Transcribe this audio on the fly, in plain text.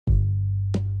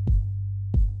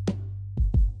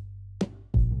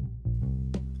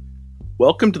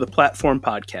Welcome to the Platform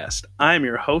Podcast. I'm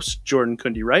your host, Jordan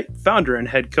Kundi Wright, founder and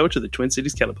head coach of the Twin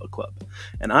Cities Kettlebell Club,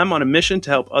 and I'm on a mission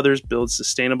to help others build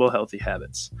sustainable, healthy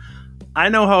habits. I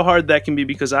know how hard that can be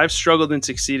because I've struggled and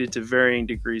succeeded to varying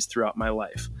degrees throughout my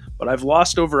life, but I've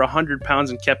lost over 100 pounds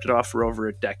and kept it off for over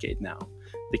a decade now.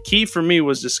 The key for me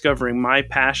was discovering my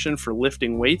passion for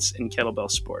lifting weights in kettlebell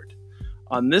sport.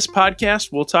 On this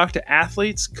podcast, we'll talk to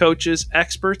athletes, coaches,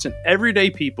 experts, and everyday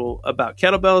people about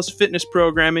kettlebells, fitness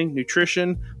programming,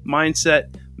 nutrition,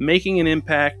 mindset, making an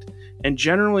impact, and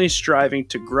generally striving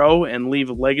to grow and leave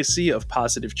a legacy of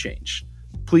positive change.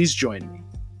 Please join me.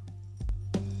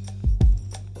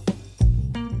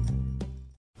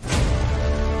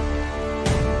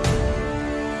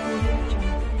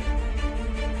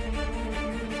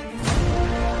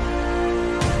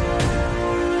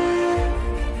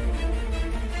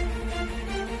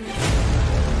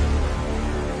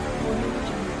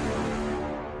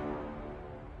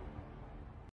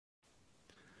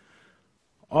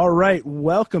 All right,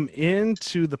 welcome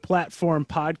into the Platform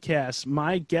Podcast.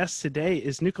 My guest today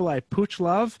is Nikolai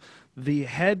Puchlov, the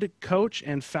head coach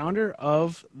and founder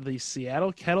of the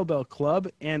Seattle Kettlebell Club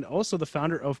and also the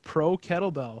founder of Pro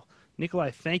Kettlebell.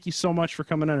 Nikolai, thank you so much for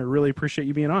coming on. I really appreciate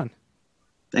you being on.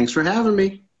 Thanks for having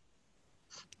me.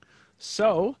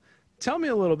 So, tell me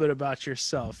a little bit about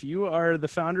yourself. You are the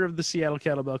founder of the Seattle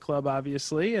Kettlebell Club,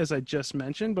 obviously, as I just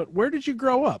mentioned, but where did you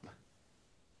grow up?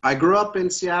 I grew up in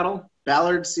Seattle,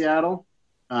 Ballard, Seattle.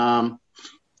 Even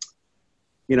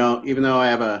though I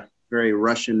have a very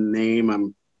Russian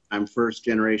name, I'm first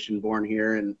generation born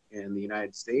here in the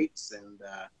United States, and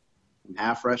I'm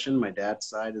half Russian. My dad's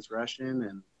side is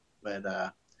Russian, but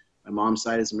my mom's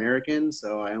side is American.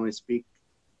 So I only speak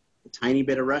a tiny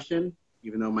bit of Russian,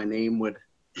 even though my name would.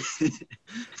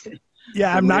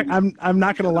 Yeah, I'm not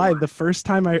gonna lie. The first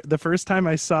time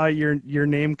I saw your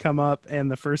name come up, and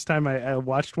the first time I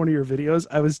watched one of your videos,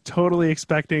 I was totally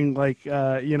expecting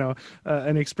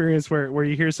an experience where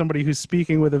you hear somebody who's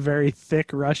speaking with a very thick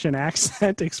Russian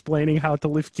accent explaining how to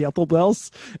lift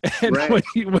kettlebells. And right.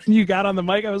 when you got on the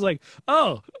mic, I was like,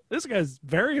 oh, this guy's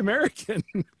very American.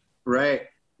 Right.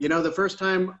 The first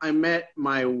time I met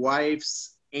my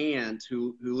wife's aunt,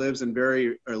 who lived in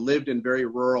very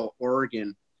rural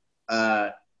Oregon.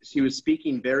 She was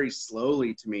speaking very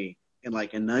slowly to me and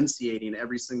enunciating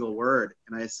every single word.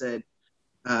 And I said,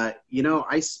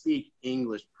 I speak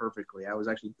English perfectly. I was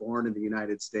actually born in the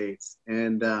United States.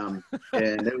 And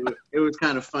it was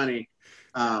kind of funny.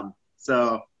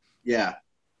 So yeah,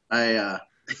 I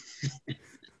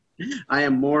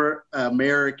am more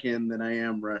American than I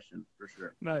am Russian, for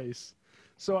sure. Nice.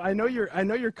 So I know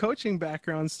your coaching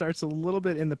background starts a little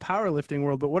bit in the powerlifting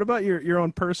world, but what about your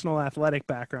own personal athletic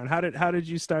background? How did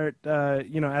you start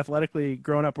athletically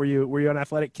growing up? Were you an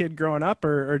athletic kid growing up,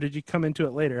 or did you come into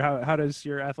it later? How does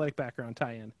your athletic background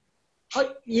tie in?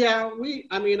 I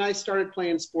started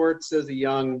playing sports as a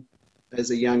young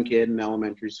kid in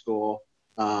elementary school.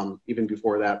 Even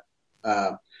before that,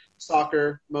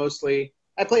 soccer mostly.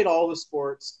 I played all the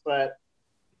sports, but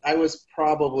I was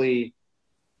probably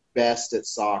best at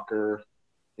soccer,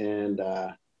 and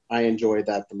I enjoyed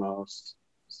that the most.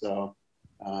 So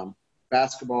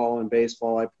basketball and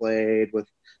baseball I played with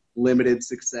limited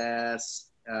success.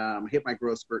 Hit my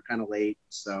growth spurt kind of late,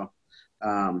 so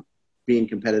being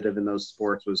competitive in those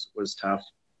sports was tough.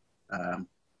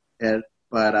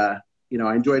 But I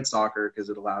enjoyed soccer because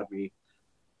it allowed me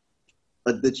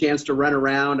the chance to run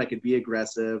around. I could be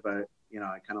aggressive. I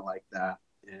kind of like that,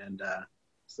 and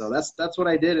so that's what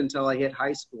I did until I hit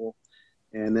high school.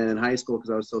 And then in high school,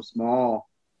 because I was so small,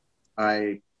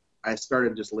 I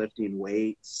started just lifting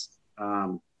weights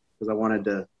because I wanted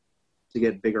to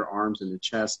get bigger arms in the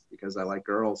chest because I like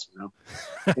girls,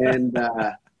 And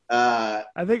I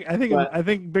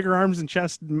think bigger arms and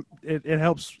chest it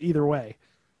helps either way.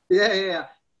 Yeah.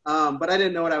 But I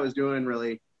didn't know what I was doing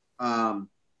really,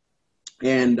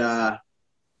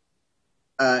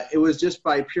 it was just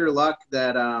by pure luck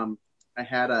that I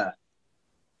had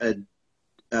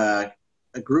a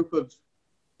group of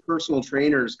personal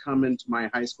trainers come into my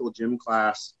high school gym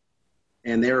class,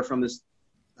 and they were from this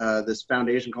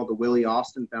foundation called the Willie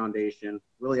Austin Foundation.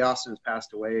 Willie Austin has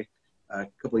passed away a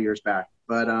couple of years back,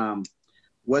 but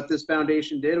what this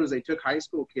foundation did was they took high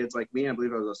school kids like me. I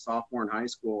believe I was a sophomore in high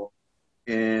school,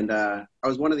 and I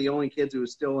was one of the only kids who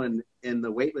was still in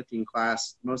the weightlifting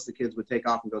class. Most of the kids would take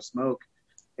off and go smoke.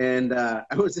 And I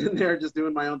was in there just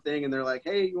doing my own thing, and they're like,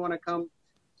 hey, you want to come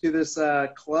to this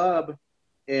club,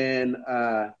 and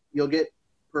you'll get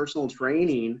personal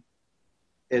training.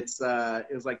 It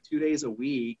was like 2 days a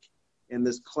week, and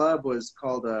this club was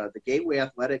called the Gateway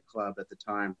Athletic Club at the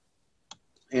time.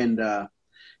 And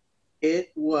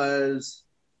It was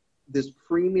this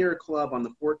premier club on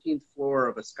the 14th floor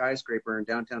of a skyscraper in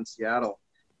downtown Seattle.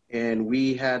 And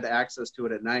we had access to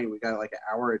it at night. We got like an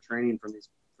hour of training from these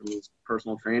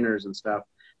personal trainers and stuff.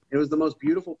 It was the most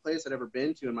beautiful place I'd ever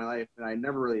been to in my life. And I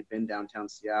never really had been downtown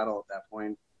Seattle at that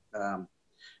point.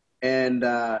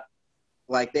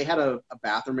 Like they had a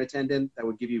bathroom attendant that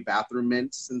would give you bathroom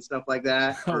mints and stuff like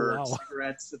that for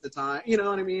cigarettes at the time. You know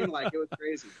what I mean? Like it was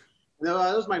crazy. No,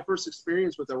 that was my first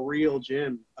experience with a real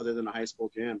gym other than a high school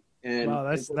gym. And wow,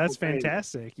 that's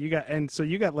fantastic. You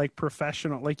got like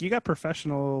professional,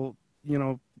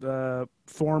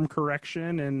 form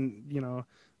correction and,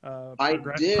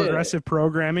 progressive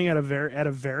programming at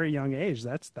a very young age.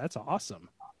 That's awesome.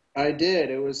 I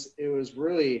did. It was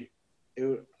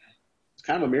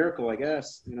kind of a miracle, I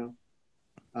guess,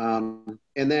 and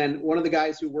then one of the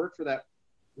guys who worked for that,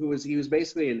 he was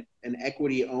basically an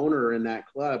equity owner in that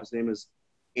club. His name is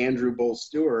Andrew Bull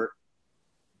Stewart.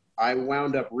 I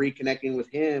wound up reconnecting with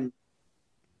him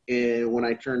when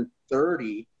I turned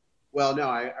 30. Well, no,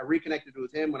 I reconnected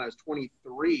with him when I was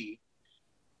 23,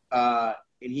 and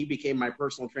he became my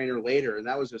personal trainer later, and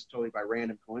that was just totally by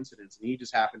random coincidence. And he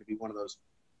just happened to be one of those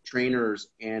trainers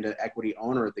and an equity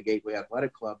owner at the Gateway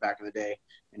Athletic Club back in the day,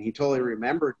 and he totally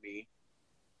remembered me,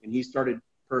 and he started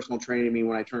personal training me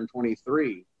when I turned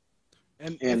 23.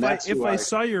 And if I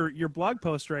saw your blog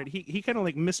post right, he kind of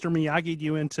like Mr. Miyagi'd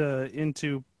you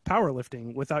into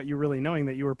powerlifting without you really knowing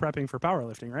that you were prepping for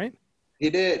powerlifting, right?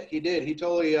 He did. He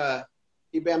totally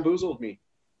he bamboozled me.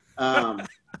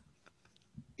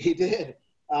 He did,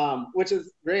 which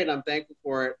is great. I'm thankful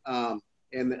for it.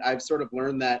 And I've sort of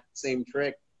learned that same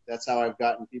trick. That's how I've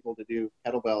gotten people to do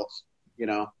kettlebells,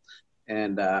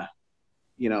 and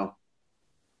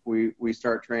we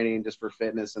start training just for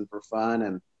fitness and for fun,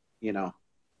 and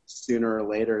sooner or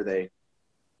later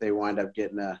they wind up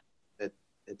getting a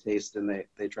taste and they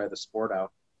try the sport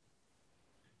out.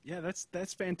 Yeah,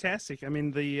 that's fantastic. I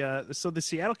mean, so the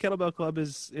Seattle Kettlebell Club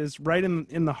is right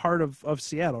in the heart of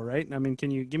Seattle, right? I mean,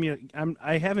 can you give me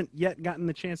I haven't yet gotten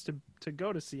the chance to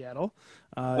go to Seattle.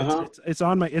 It's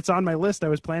on my list. I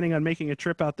was planning on making a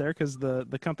trip out there because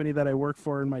the company that I work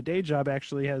for in my day job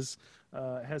actually has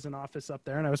an office up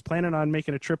there, and I was planning on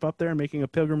making a trip up there and making a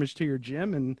pilgrimage to your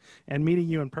gym and meeting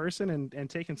you in person and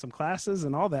taking some classes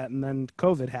and all that. And then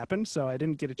COVID happened, so I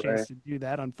didn't get a chance to do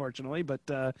that, unfortunately.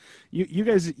 But you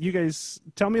guys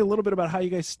tell me a little bit about how you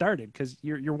guys started, because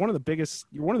you're one of the biggest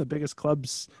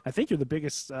clubs. I think you're the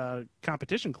biggest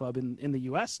competition club in the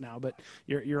U.S. now, but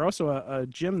you're also a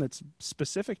gym that's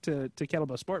specific to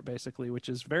kettlebell sport, basically, which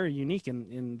is very unique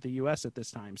in the U.S. at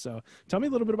this time. So tell me a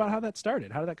little bit about how that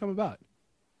started. How did that come about?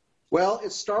 Well,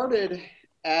 it started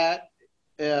at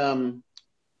Bull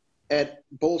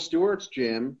Stewart's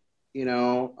gym.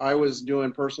 I was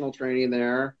doing personal training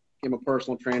there. Became a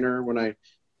personal trainer when I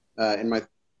in my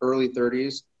early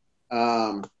 30s.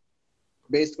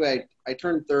 Basically, I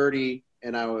turned 30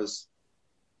 and I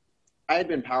had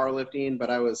been powerlifting, but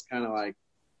I was kind of like,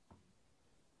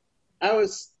 I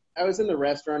was in the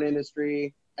restaurant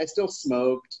industry. I still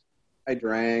smoked. I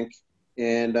drank.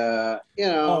 And,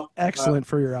 excellent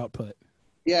for your output.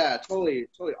 Yeah, totally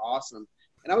awesome.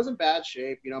 And I was in bad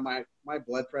shape. My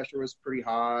blood pressure was pretty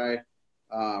high.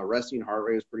 Resting heart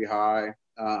rate was pretty high.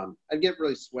 I'd get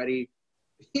really sweaty,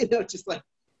 just like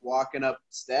walking up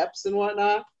steps and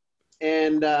whatnot.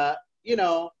 And, I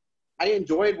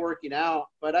enjoyed working out,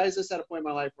 but I was just at a point in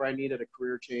my life where I needed a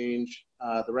career change.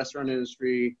 The restaurant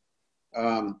industry,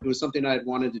 it was something I'd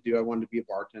wanted to do. I wanted to be a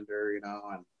bartender, and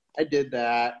I did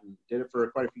that and did it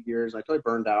for quite a few years. I totally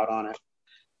burned out on it.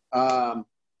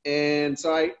 And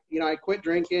so I quit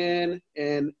drinking,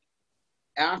 and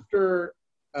after,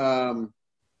 a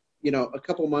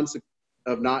couple months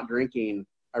of not drinking,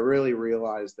 I really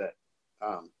realized that,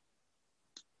 I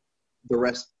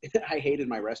hated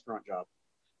my restaurant job.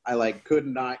 I could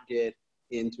not get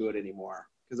into it anymore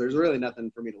because there's really nothing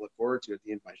for me to look forward to at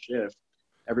the end of my shift.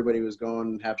 Everybody was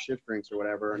going to have shift drinks or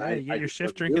whatever. And you get your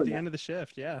shift drink at the end of the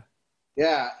shift. Yeah.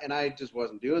 Yeah. And I just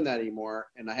wasn't doing that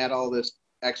anymore. And I had all this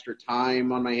extra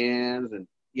time on my hands and,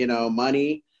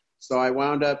 money. So I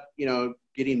wound up,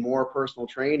 getting more personal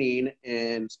training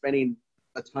and spending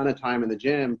a ton of time in the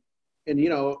gym. And,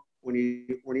 when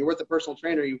you're with a personal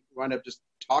trainer, you wind up just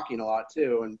talking a lot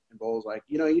too. And Bull's like,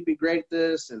 you'd be great at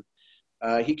this. And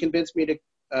he convinced me to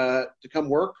come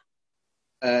work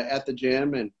at the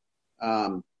gym. And,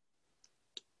 I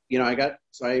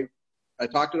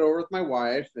talked it over with my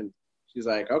wife, and she's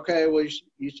like, okay, well,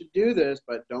 you should do this,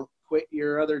 but don't quit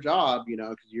your other job,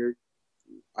 because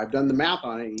I've done the math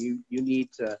on it. You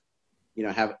need to,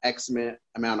 have X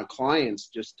amount of clients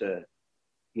just to,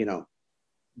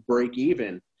 break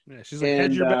even. Yeah, she's like,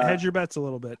 hedge your bets a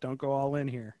little bit. Don't go all in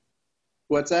here.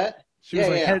 What's that? She was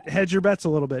like, hedge your bets a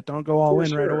little bit. Don't go all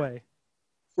in right away.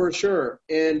 For sure.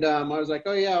 And I was like,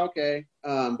 oh, yeah, okay.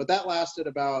 But that lasted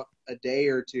about a day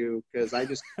or two because I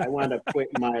wound up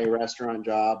quitting my restaurant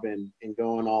job and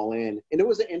going all in. And it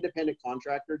was an independent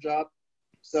contractor job.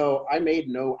 So I made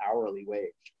no hourly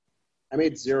wage. I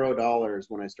made $0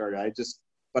 when I started.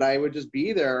 But I would just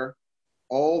be there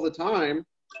all the time.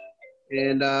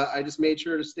 And I just made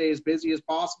sure to stay as busy as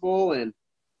possible. And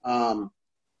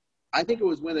I think it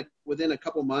was within a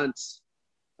couple months,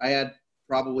 I had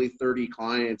probably 30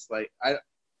 clients. Like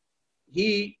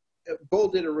Bull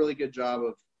did a really good job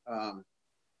of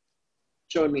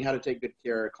showing me how to take good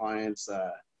care of clients.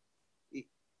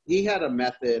 He had a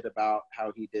method about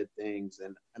how he did things,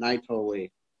 and I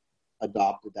totally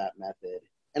adopted that method.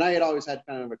 And I had always had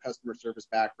kind of a customer service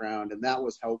background, and that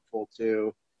was helpful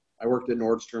too. I worked at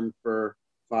Nordstrom for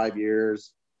 5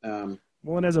 years.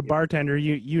 Well, and as a bartender,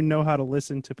 you know how to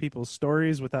listen to people's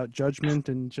stories without judgment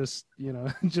and just,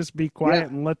 just be quiet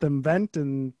and let them vent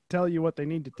and tell you what they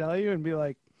need to tell you and be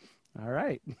like, all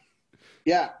right.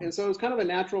 Yeah. And so it was kind of a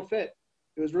natural fit.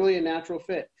 It was really a natural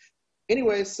fit.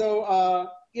 Anyway, so,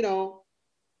 through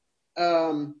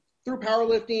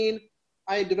powerlifting,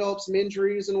 I had developed some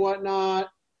injuries and whatnot.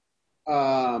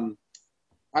 I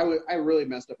really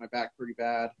messed up my back pretty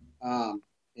bad. I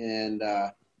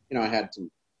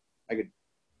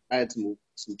had some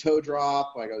toe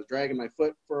drop. Like I was dragging my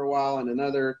foot for a while, and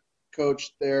another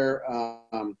coach there,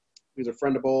 who's a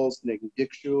friend of Bull's, named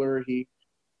Dick Schuler, he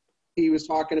was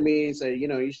talking to me and said,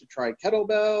 you should try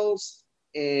kettlebells,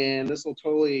 and this will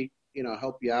totally,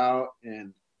 help you out.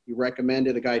 And he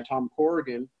recommended a guy, Tom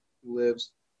Corrigan, who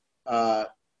lives,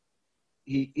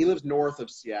 he lives north of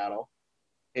Seattle,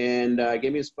 and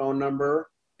gave me his phone number,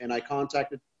 and I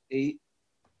contacted.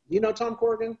 Tom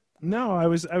Corrigan? No, I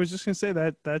was just gonna say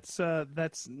that's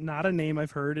not a name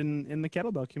I've heard in the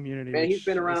kettlebell community. Man, he's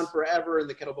been around forever in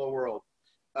the kettlebell world.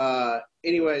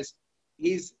 Anyways,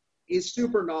 he's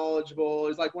super knowledgeable.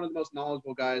 He's like one of the most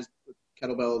knowledgeable guys with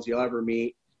kettlebells you'll ever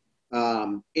meet.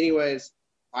 Anyways,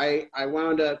 I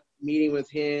wound up meeting with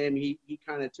him. He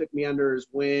kind of took me under his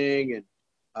wing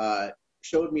and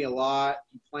showed me a lot.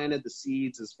 He planted the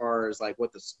seeds as far as like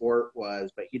what the sport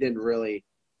was, but he didn't really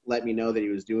let me know that he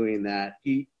was doing that.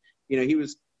 He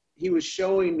was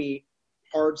showing me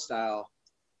hard style,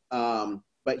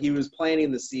 but he was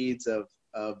planting the seeds of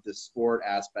the sport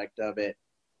aspect of it,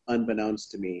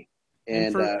 unbeknownst to me.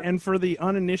 And for the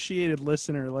uninitiated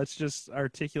listener, let's just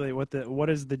articulate what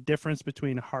is the difference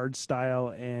between hard style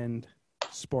and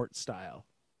sport style.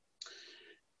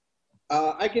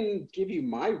 I can give you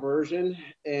my version,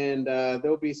 and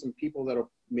there'll be some people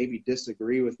that'll maybe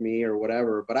disagree with me or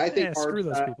whatever. But I think screw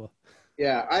those people.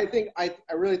 Yeah, I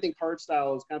really think hard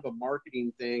style is kind of a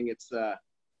marketing thing. It's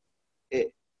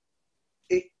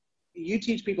you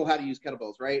teach people how to use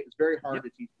kettlebells, right? It's very hard to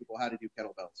teach people how to do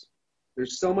kettlebells.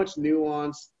 There's so much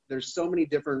nuance. There's so many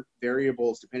different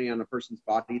variables depending on a person's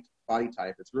body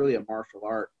type. It's really a martial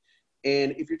art.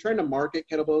 And if you're trying to market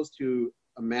kettlebells to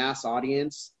a mass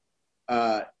audience,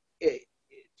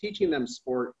 teaching them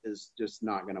sport is just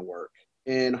not going to work.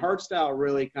 And hardstyle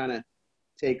really kind of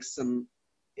takes some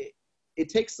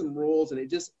rules, and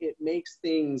it makes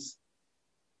things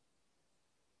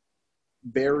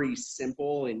very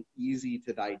simple and easy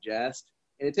to digest.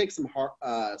 And it takes some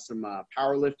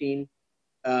powerlifting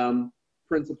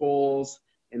principles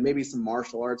and maybe some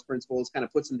martial arts principles, kind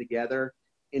of puts them together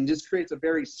and just creates a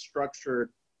very structured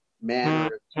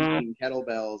manner of teaching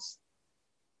kettlebells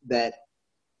that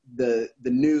the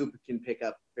noob can pick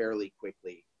up fairly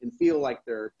quickly and feel like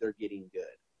they're getting good.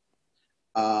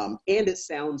 And it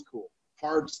sounds cool.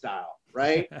 Hard style,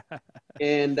 right?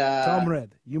 And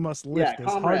comrade, you must lift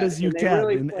as hard as you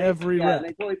can in every rep.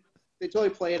 And they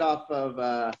totally play it off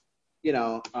of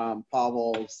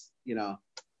Pavel's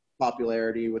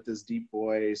popularity with his deep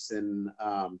voice, and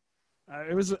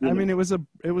it was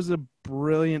a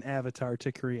brilliant avatar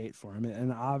to create for him,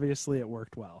 and obviously it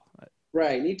worked well.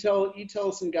 Right, and you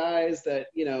tell some guys that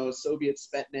Soviet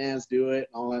Spetsnaz do it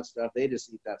and all that stuff. They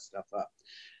just eat that stuff up.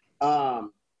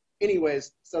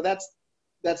 Anyways, so that's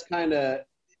kind of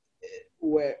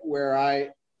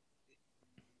where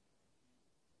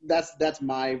that's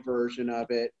my version of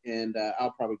it, and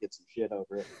I'll probably get some shit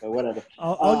over it, but whatever.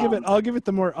 I'll give it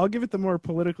the more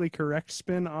politically correct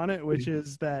spin on it, which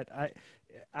is that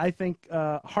I think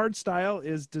hard style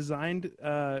is designed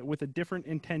with a different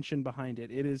intention behind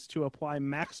it. It is to apply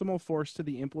maximal force to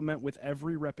the implement with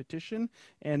every repetition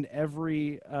and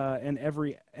every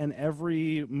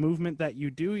movement that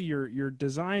you do. Your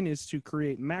design is to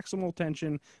create maximal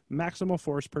tension, maximal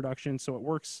force production, so it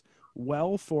works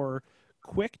well for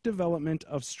quick development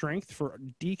of strength for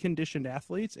deconditioned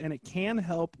athletes, and it can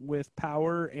help with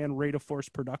power and rate of force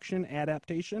production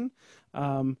adaptation.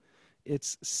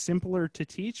 It's simpler to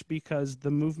teach because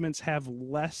the movements have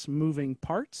less moving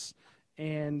parts.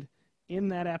 And in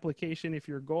that application, if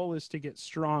your goal is to get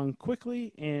strong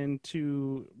quickly and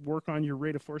to work on your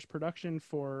rate of force production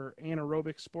for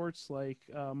anaerobic sports like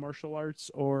martial arts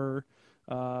or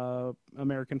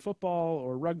American football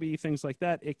or rugby, things like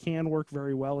that, it can work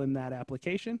very well in that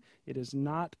application. It is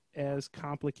not as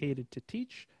complicated to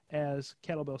teach as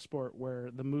kettlebell sport,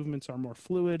 where the movements are more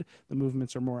fluid, the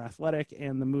movements are more athletic,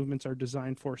 and the movements are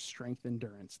designed for strength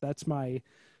endurance. That's my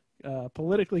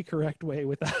politically correct way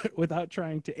without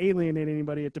trying to alienate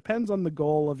anybody. It depends on the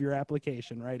goal of your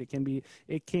application, right? It can be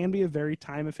a very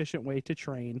time efficient way to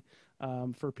train.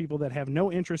 For people that have no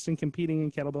interest in competing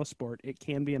in kettlebell sport, it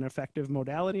can be an effective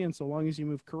modality, and so long as you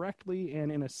move correctly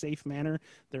and in a safe manner,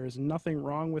 there is nothing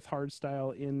wrong with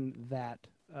hardstyle in that,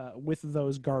 with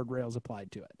those guardrails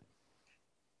applied to it.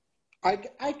 I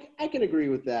can agree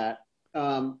with that.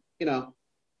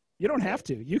 You don't have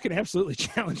to. You can absolutely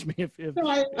challenge me if no,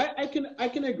 I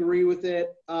can agree with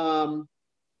it. I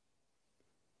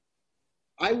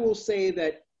will say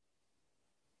that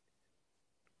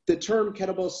the term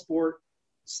kettlebell sport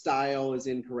style is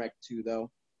incorrect too, though.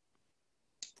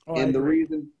 Oh, and the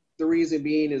reason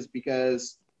being is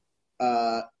because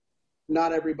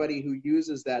not everybody who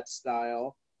uses that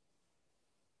style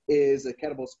is a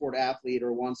kettlebell sport athlete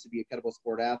or wants to be a kettlebell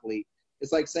sport athlete.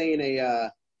 It's like saying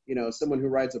someone who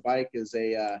rides a bike is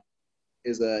a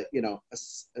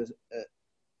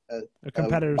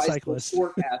competitive cyclist,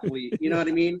 sport athlete. You know what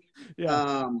I mean?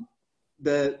 Yeah.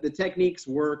 The techniques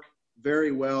work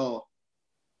very well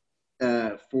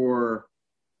for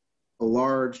a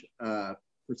large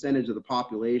percentage of the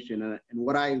population, and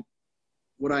what I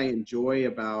enjoy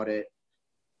about it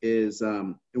is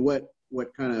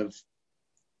what kind of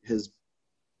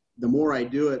the more I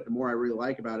do it, the more I really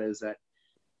like about it is that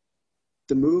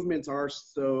the movements are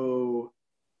so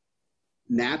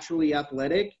naturally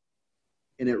athletic,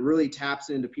 and it really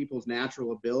taps into people's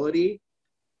natural ability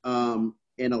and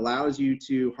allows you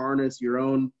to harness your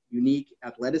own unique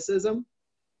athleticism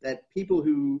that people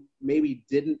who maybe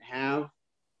didn't have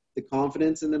the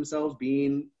confidence in themselves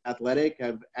being athletic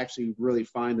have actually really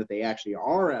find that they actually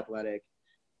are athletic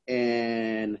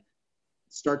and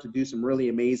start to do some really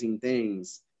amazing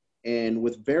things, and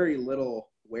with very little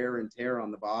wear and tear on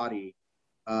the body,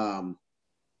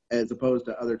 as opposed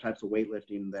to other types of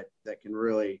weightlifting that can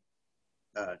really,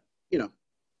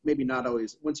 maybe not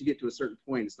always, once you get to a certain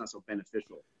point, it's not so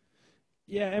beneficial.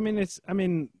 Yeah,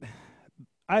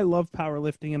 I love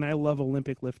powerlifting and I love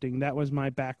Olympic lifting. That was my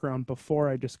background before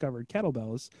I discovered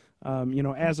kettlebells.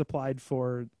 As applied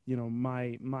for,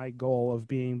 my goal of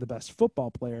being the best football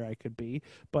player I could be.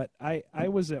 But I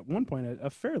was at one point a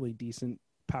fairly decent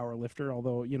power lifter,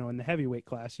 although, in the heavyweight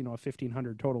class, a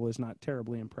 1,500 total is not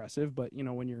terribly impressive, but,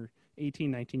 when you're 18,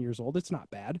 19 years old, it's not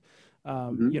bad.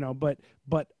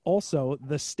 But also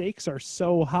the stakes are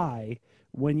so high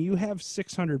when you have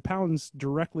 600 pounds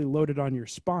directly loaded on your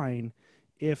spine.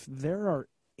 If there are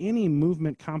any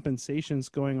movement compensations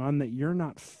going on that you're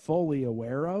not fully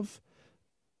aware of,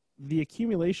 the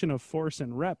accumulation of force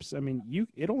and reps,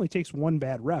 it only takes one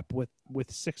bad rep with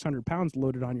 600 pounds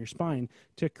loaded on your spine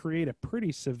to create a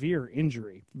pretty severe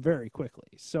injury very quickly.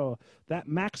 So that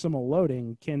maximal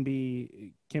loading can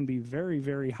be very,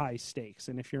 very high stakes.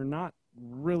 And if you're not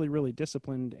really, really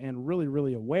disciplined and really,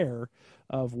 really aware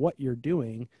of what you're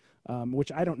doing,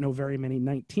 which I don't know very many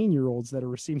 19-year-olds that are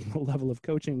receiving the level of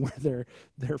coaching where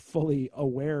they're fully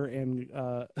aware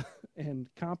and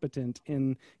competent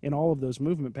in all of those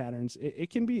movement patterns. It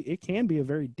can be a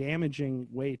very damaging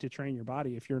way to train your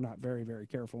body if you're not very, very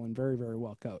careful and very, very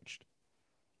well coached.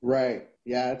 Right.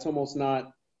 Yeah, it's almost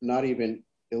not even,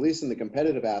 at least in the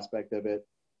competitive aspect of it,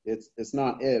 it's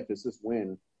not if, it's just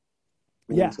when.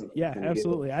 Yeah,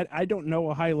 absolutely. I don't know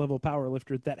a high-level power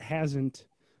lifter that hasn't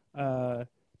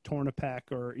torn a pec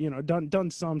or done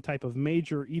some type of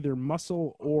major either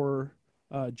muscle or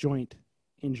joint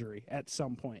injury at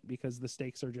some point, because the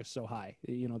stakes are just so high.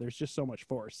 There's just so much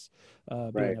force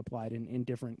being applied in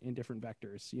different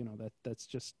vectors. That's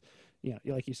just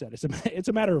like you said, it's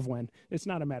a matter of when. It's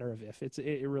not a matter of if.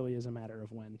 It really is a matter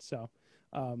of when. So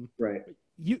Right.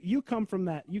 You come from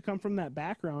that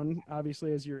background,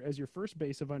 obviously, as your first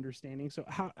base of understanding. So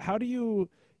how do you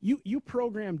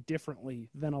program differently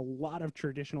than a lot of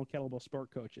traditional kettlebell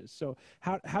sport coaches? So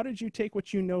how did you take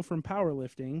what you know from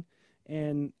powerlifting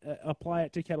and apply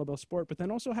it to kettlebell sport? But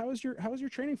then also, how has your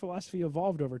training philosophy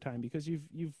evolved over time? Because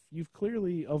you've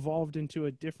clearly evolved into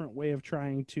a different way of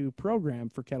trying to program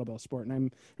for kettlebell sport,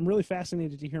 and I'm really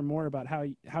fascinated to hear more about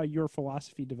how your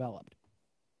philosophy developed.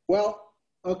 Well,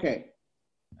 okay.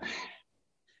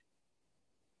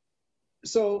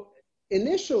 So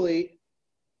initially,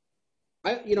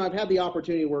 I've had the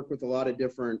opportunity to work with a lot of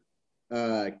different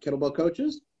kettlebell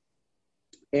coaches,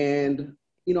 and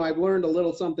I've learned a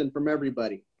little something from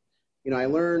everybody. I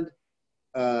learned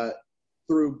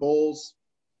through Bull's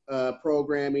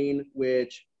programming,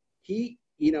 which he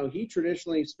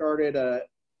traditionally started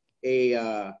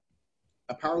a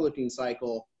powerlifting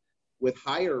cycle with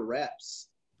higher reps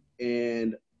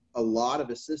and a lot of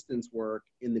assistance work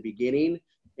in the beginning.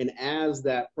 And as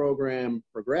that program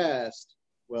progressed,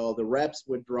 well, the reps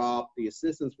would drop, the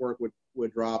assistance work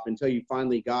would drop until you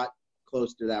finally got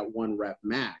close to that 1 rep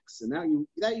max. And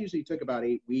that usually took about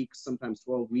 8 weeks, sometimes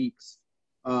 12 weeks.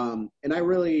 And I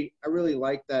really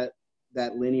like that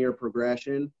linear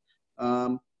progression.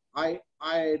 I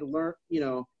learned,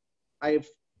 I've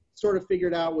sort of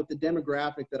figured out with the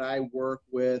demographic that I work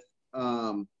with,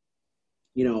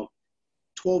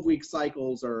 12-week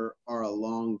cycles are a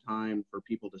long time for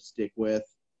people to stick with,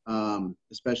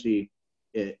 especially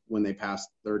when they pass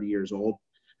 30 years old.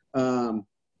 And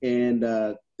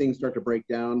things start to break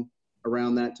down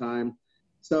around that time.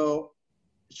 So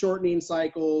shortening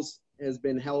cycles has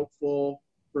been helpful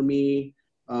for me.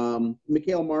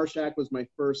 Mikhail Marshak was my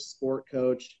first sport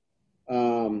coach.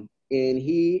 And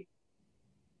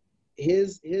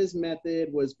his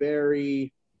method was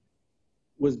very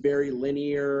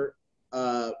linear,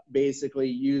 basically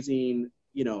using,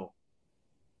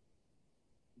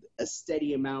 a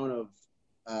steady amount of,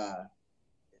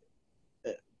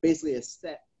 basically a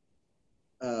set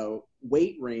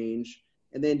weight range,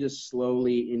 and then just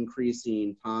slowly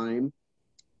increasing time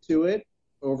to it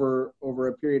over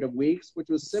a period of weeks, which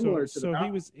was similar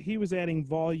to he was adding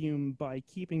volume by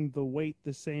keeping the weight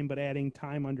the same, but adding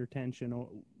time under tension.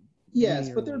 Yes,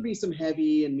 but there'd be some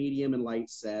heavy and medium and light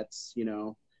sets,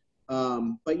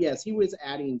 But yes, he was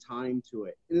adding time to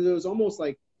it. And it was almost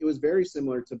like it was very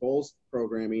similar to Bull's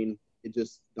programming. It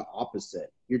just the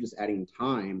opposite. You're just adding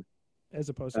time as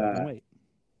opposed to adding weight.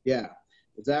 Yeah,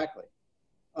 exactly.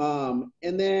 And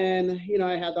then,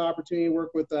 I had the opportunity to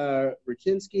work with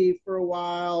Rachinsky for a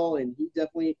while, and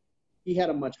he had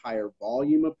a much higher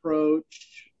volume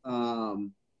approach,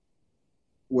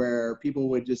 where people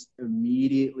would just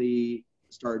immediately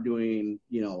start doing,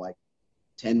 like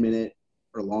 10-minute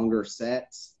or longer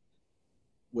sets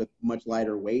with much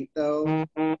lighter weight, though,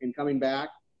 and coming back.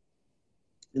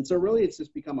 And so really it's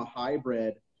just become a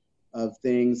hybrid of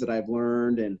things that I've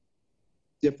learned and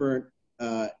different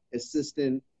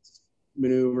assistant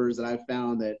maneuvers that I've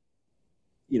found that,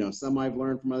 some I've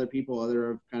learned from other people,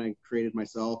 other I've kind of created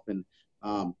myself. And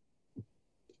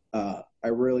I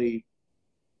really,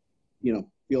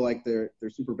 feel like they're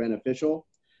super beneficial.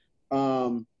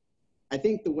 I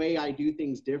think the way I do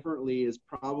things differently is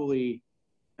probably,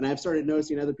 and I've started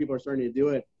noticing other people are starting to do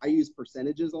it, I use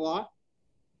percentages a lot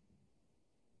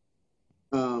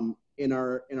in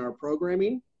our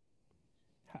programming.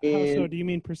 How so? Do you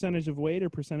mean percentage of weight or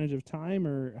percentage of time,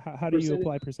 or how do you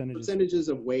apply percentages? Percentages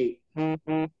of weight.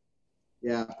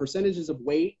 Yeah, percentages of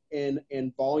weight and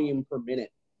volume per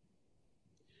minute.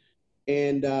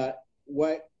 And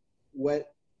what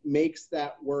makes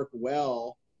that work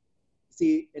well?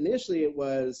 See, initially it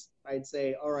was, I'd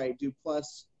say, all right, do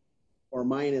plus or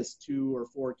minus 2 or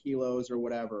 4 kilos or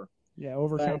whatever. Yeah,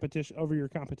 over your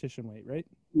competition weight, right?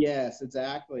 Yes,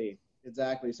 exactly.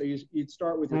 So you'd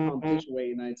start with your competition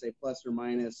weight, and I'd say plus or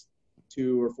minus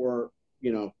 2 or 4,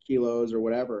 kilos or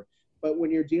whatever. But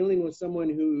when you're dealing with someone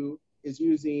who is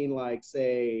using, like,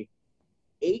 say,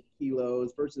 8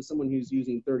 kilos versus someone who's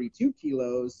using 32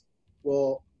 kilos,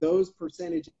 well, those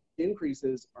percentage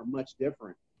increases are much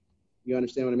different. You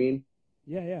understand what I mean?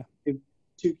 Yeah. If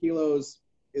 2 kilos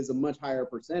is a much higher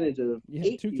percentage of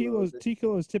 8 kilos. 2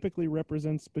 kilos typically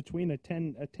represents between a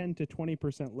 10 to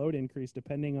 20% load increase,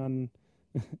 depending on,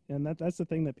 and that's the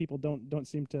thing that people don't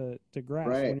seem to grasp.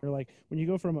 Right. When you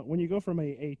go from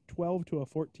a 12 to a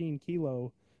 14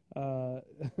 kilo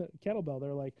kettlebell,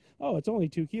 they're like, oh, it's only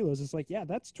 2 kilos. It's like, yeah,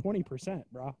 that's 20%,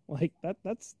 bro. Like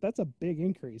that's a big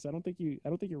increase. I don't think you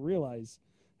realize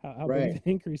how big an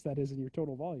increase that is in your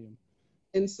total volume.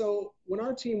 And so when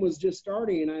our team was just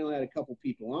starting, and I only had a couple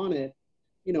people on it,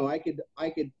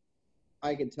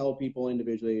 I could tell people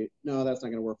individually, no, that's not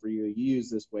going to work for you. You use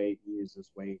this weight,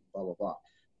 blah, blah, blah.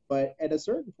 But at a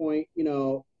certain point,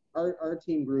 our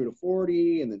team grew to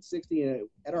 40 and then 60. And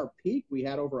at our peak, we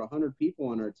had over 100 people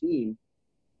on our team.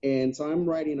 And so I'm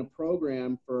writing a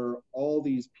program for all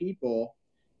these people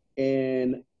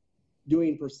and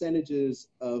doing percentages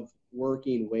of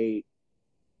working weight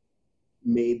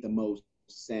made the most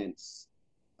sense.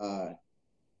 I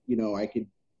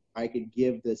could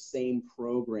give the same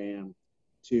program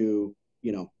to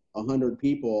 100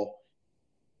 people,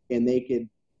 and they could,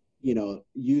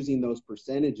 using those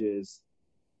percentages,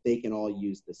 they can all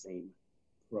use the same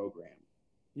program.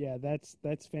 Yeah, that's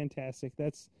fantastic.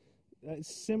 That's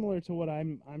similar to what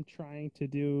I'm trying to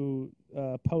do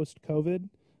post COVID.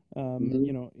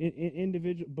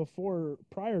 Individual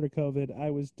prior to COVID,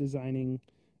 I was designing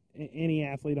any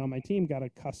athlete on my team got a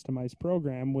customized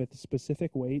program with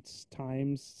specific weights,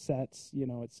 times, sets,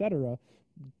 et cetera,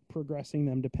 progressing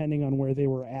them depending on where they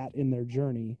were at in their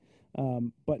journey.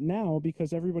 But now,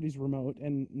 because everybody's remote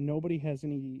and nobody has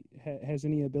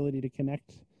any ability to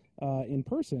connect in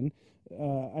person,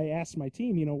 I asked my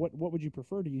team, what would you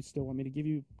prefer? Do you still want me to give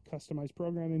you customized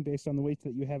programming based on the weights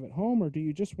that you have at home, or do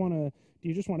you just want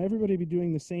everybody to be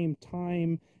doing the same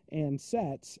time and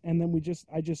sets, and then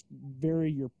I just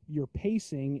vary your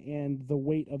pacing and the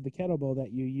weight of the kettlebell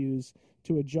that you use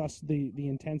to adjust the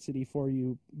intensity for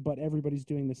you, but everybody's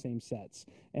doing the same sets.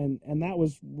 And that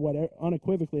was what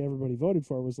unequivocally everybody voted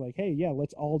for, was like, hey, yeah,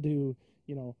 let's all do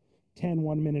 10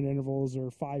 1-minute intervals or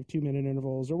 5 2-minute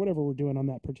intervals or whatever we're doing on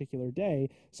that particular day.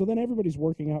 So then everybody's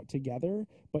working out together,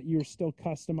 but you're still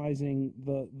customizing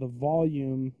the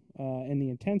volume and the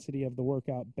intensity of the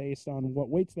workout based on what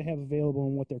weights they have available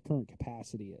and what their current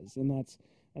capacity is. And that's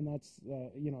a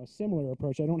similar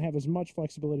approach. I don't have as much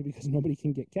flexibility because nobody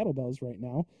can get kettlebells right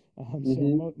now.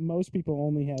 So most people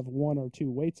only have 1 or 2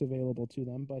 weights available to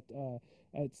them, but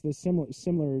it's the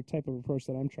similar type of approach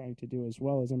that I'm trying to do as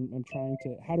well. As I'm trying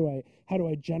to, how do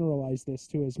I generalize this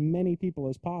to as many people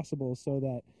as possible, so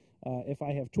that if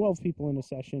I have 12 people in a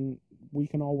session, we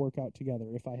can all work out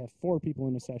together. If I have 4 people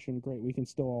in a session, great, we can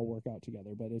still all work out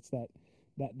together. But it's that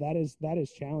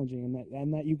is challenging,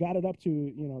 and that you got it up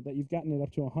to, that you've gotten it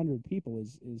up to 100 people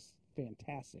is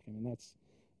fantastic. I mean,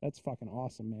 that's fucking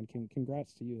awesome, man.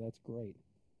 Congrats to you. That's great.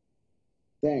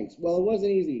 Thanks. Well, it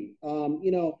wasn't easy.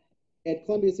 At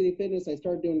Columbia City Fitness, I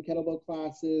started doing kettlebell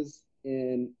classes,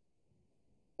 and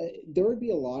there would be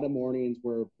a lot of mornings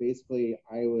where basically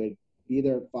I would be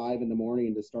there at 5 in the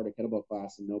morning to start a kettlebell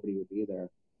class, and nobody would be there.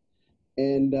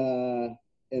 And that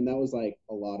was like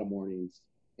a lot of mornings.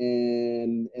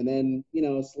 And then,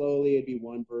 slowly it'd be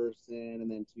 1 person and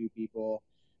then 2 people.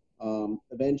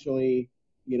 Eventually,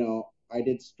 I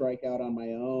did strike out on my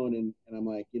own, and I'm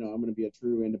like, I'm going to be a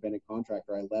true independent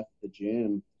contractor. I left the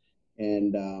gym,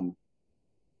 and,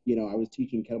 I was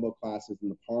teaching kettlebell classes in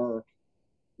the park,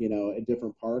 at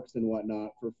different parks and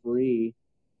whatnot for free,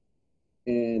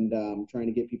 and trying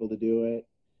to get people to do it.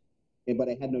 But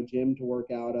I had no gym to work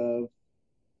out of.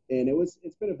 And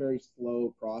it's been a very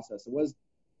slow process. It was,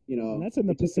 and that's in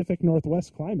the Pacific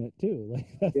Northwest climate too.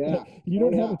 Like, yeah, you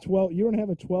don't have a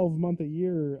 12-month a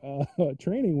year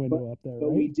training window up there, but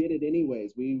right? we did it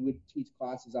anyways. We would teach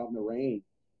classes out in the rain.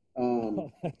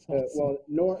 That's awesome. Well,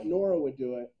 Nora would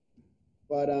do it,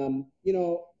 but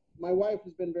my wife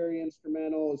has been very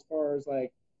instrumental as far as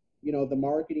like, the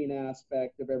marketing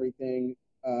aspect of everything.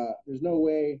 There's no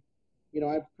way,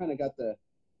 I've kind of got the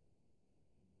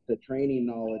training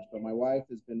knowledge, but my wife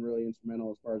has been really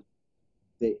instrumental as far as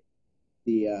the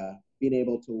being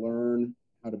able to learn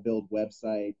how to build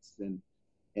websites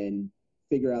and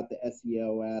figure out the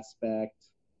SEO aspect.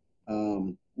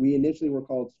 We initially were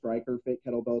called Striker Fit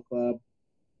Kettlebell Club,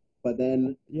 but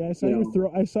then I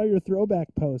saw your throwback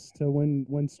post to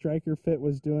when Striker Fit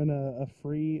was doing a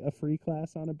free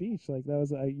class on a beach. Like that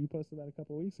was you posted that a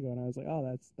couple of weeks ago, and I was like, oh,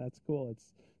 that's cool.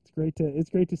 It's great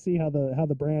to see how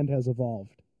the brand has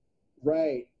evolved.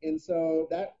 Right. And so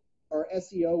that our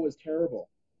SEO was terrible,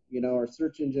 our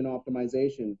search engine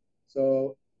optimization.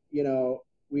 So,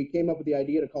 we came up with the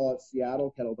idea to call it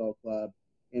Seattle Kettlebell Club.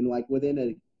 And like within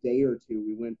a day or two,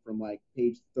 we went from like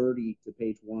page 30 to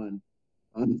page 1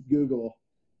 on Google.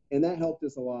 And that helped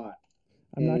us a lot.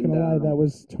 I'm not going to lie, that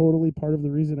was totally part of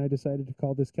the reason I decided to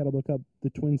call this kettlebell club the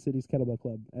Twin Cities Kettlebell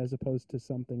Club, as opposed to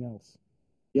something else.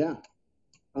 Yeah.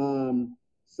 Thank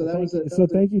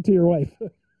you to your wife.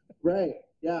 Right.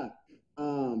 Yeah.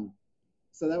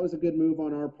 So that was a good move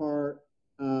on our part.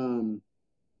 I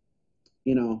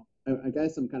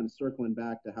guess I'm kind of circling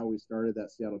back to how we started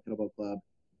that Seattle Kettlebell Club.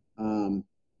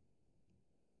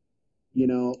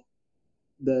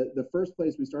 the first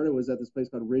place we started was at this place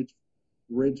called Ridge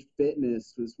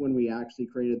Fitness. Was when we actually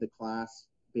created the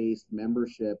class-based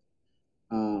membership.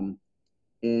 And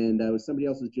it was somebody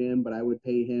else's gym, but I would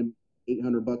pay him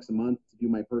 $800 a month to do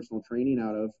my personal training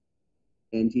out of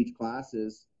and teach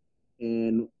classes.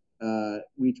 And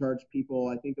we charged people,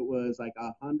 I think it was like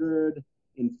 $150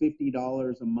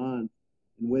 a month.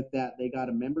 And with that, they got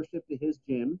a membership to his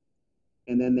gym,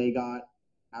 and then they got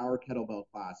our kettlebell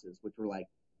classes, which were like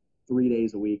 3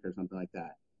 days a week or something like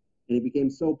that. And it became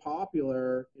so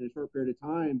popular in a short period of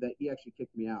time that he actually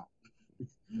kicked me out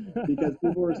because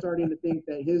people were starting to think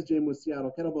that his gym was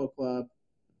Seattle Kettlebell Club,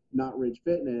 not Ridge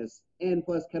Fitness. And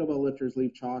plus, kettlebell lifters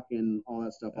leave chalk and all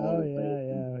that stuff all over the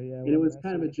place. Yeah. And it was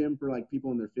kind of a gym for like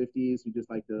people in their 50s who just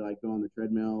like to like go on the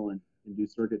treadmill and do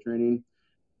circuit training.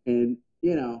 And,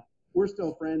 you know, we're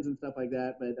still friends and stuff like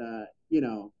that. But, you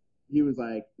know, he was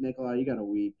like, Nikolai, you got a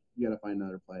week. You got to find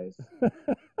another place.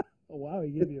 Oh, wow. He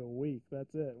gave you a week.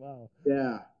 That's it. Wow.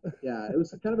 Yeah. It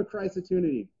was kind of a crisis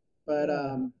opportunity. But,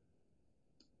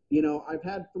 you know, I've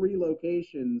had 3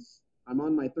 locations. I'm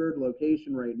on my 3rd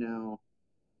location right now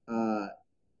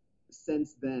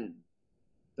since then.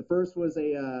 The first was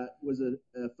a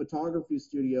photography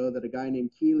studio that a guy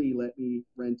named Keeley let me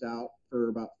rent out for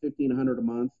about $1,500 a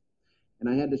month. And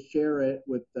I had to share it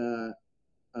with a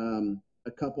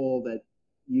couple that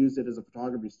used it as a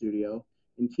photography studio.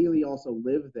 And Keeley also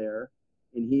lived there,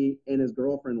 and he and his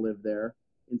girlfriend lived there.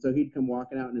 And so he'd come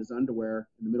walking out in his underwear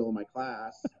in the middle of my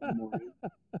class in the morning.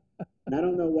 And I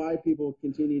don't know why people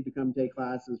continued to come take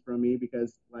classes from me,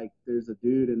 because like there's a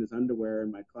dude in his underwear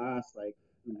in my class, like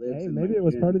who lives. Hey, in maybe my it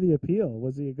was gym. part of the appeal.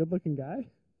 Was he a good-looking guy?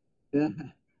 Yeah,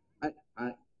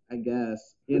 I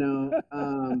guess, you know.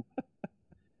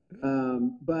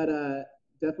 But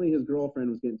definitely his girlfriend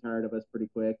was getting tired of us pretty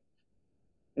quick.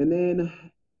 And then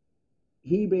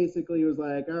he basically was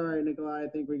like, all right, Nikolai, I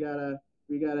think we gotta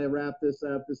wrap this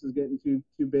up. This is getting too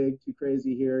big, too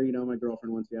crazy here. You know, my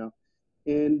girlfriend wants you out.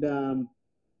 And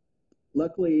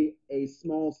luckily, a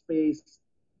small space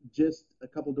just a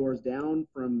couple doors down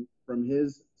from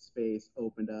his space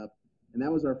opened up, and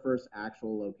that was our first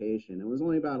actual location. It was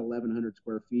only about 1,100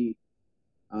 square feet,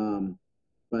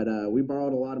 but we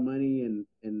borrowed a lot of money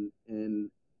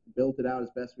and built it out as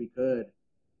best we could,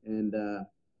 and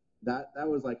that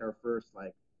was like our first,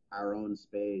 like, our own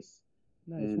space.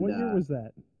 Nice. And, What year was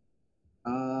that?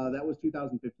 That was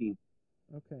 2015.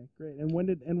 Okay, great. And when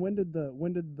did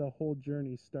the whole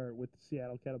journey start with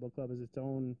Seattle Kettlebell Club as its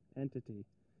own entity?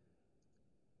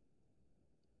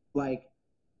 Like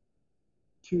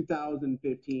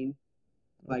 2015,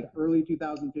 like Okay. early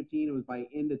 2015. It was by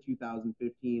end of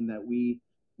 2015 that we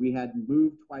had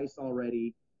moved twice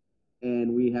already,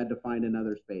 and we had to find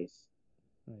another space.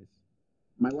 Nice.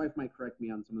 My wife might correct me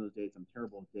on some of those dates. I'm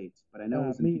terrible with dates, but I know it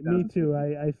was in me too.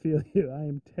 I feel you. I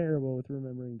am terrible with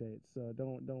remembering dates, so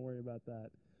don't worry about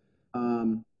that.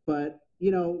 But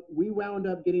you know, we wound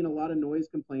up getting a lot of noise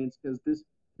complaints because this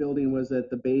building was at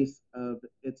the base of,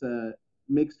 it's a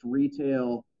mixed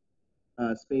retail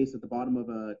space at the bottom of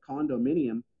a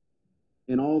condominium,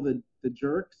 and all the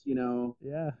jerks, you know.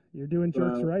 Yeah, you're doing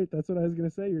jerks right. That's what I was gonna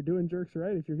say. You're doing jerks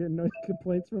right if you're getting noise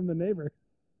complaints from the neighbor.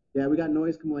 Yeah, we got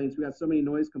noise complaints. We got so many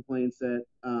noise complaints that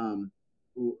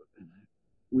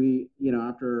we, you know,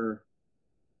 after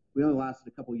we only lasted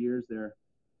a couple years there,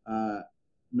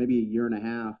 maybe a year and a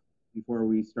half before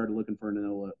we started looking for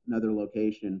another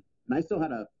location. And I still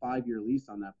had a 5-year lease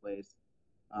on that place.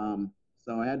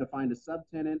 So I had to find a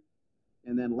subtenant,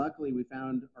 and then luckily we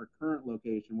found our current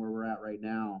location where we're at right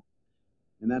now.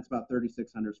 And that's about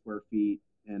 3,600 square feet.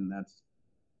 And that's,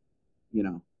 you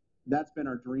know, that's been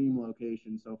our dream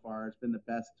location so far. It's been the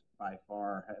best by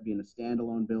far, being a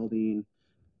standalone building.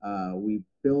 We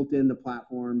built in the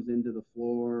platforms into the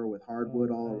floor with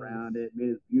hardwood all around it, made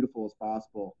it as beautiful as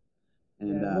possible.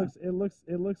 And yeah, it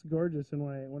looks gorgeous. And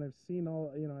when I've seen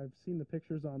I've seen the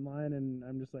pictures online, and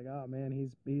I'm just like, oh man,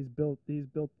 he's built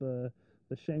the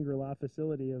Shangri-La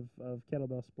facility of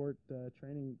kettlebell sport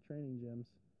training gyms.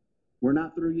 We're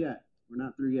not through yet.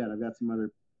 I've got some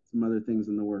other things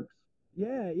in the works.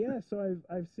 Yeah. So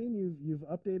I've seen you've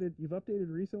updated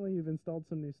recently. You've installed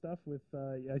some new stuff with.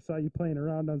 I saw you playing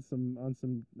around on some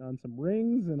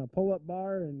rings and a pull-up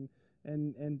bar and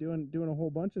doing a whole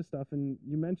bunch of stuff. And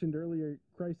you mentioned earlier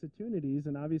crisis opportunities,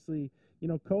 and obviously, you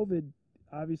know, COVID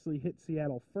obviously hit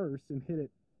Seattle first and hit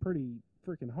it pretty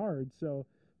freaking hard. So,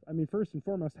 I mean, first and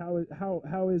foremost, how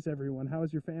is everyone? How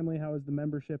is your family? How is the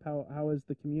membership? How is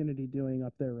the community doing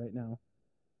up there right now?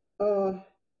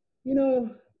 You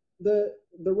know, the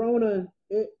Rona,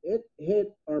 it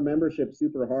hit our membership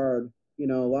super hard. You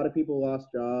know, a lot of people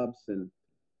lost jobs, and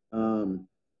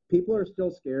people are still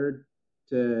scared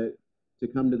to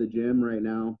come to the gym right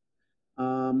now.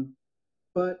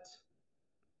 But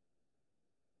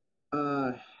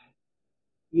uh,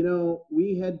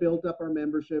 we had built up our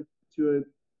membership to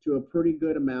a pretty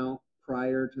good amount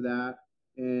prior to that,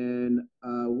 and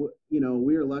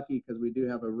we are lucky because we do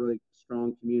have a really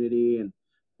strong community, and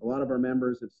a lot of our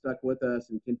members have stuck with us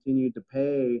and continued to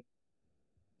pay,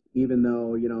 even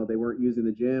though they weren't using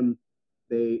the gym.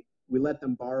 We let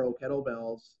them borrow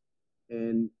kettlebells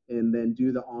and then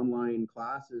do the online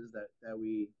classes that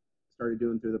we started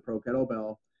doing through the Pro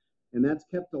Kettlebell, and that's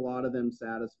kept a lot of them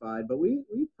satisfied. But we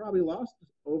probably lost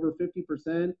over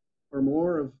 50% or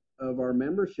more of our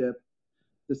membership.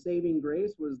 The saving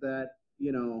grace was that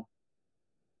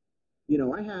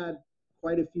I had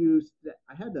quite a few.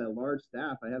 I had a large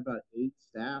staff. I had about 8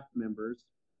 staff members,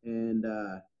 and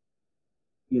a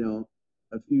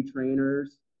few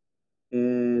trainers,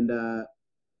 and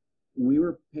we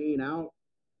were paying out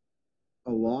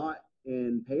a lot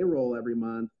in payroll every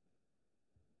month.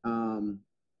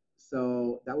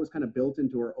 So that was kind of built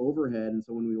into our overhead. And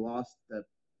so when we lost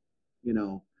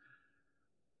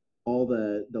all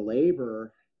the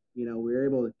labor, we were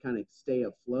able to kind of stay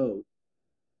afloat.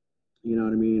 You know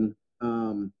what I mean?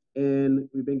 And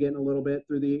we've been getting a little bit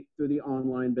through the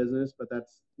online business, but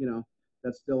that's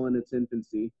still in its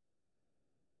infancy.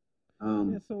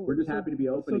 We're just happy to be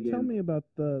open again. So tell me about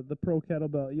the Pro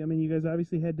Kettlebell. I mean, you guys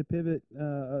obviously had to pivot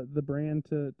the brand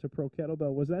to Pro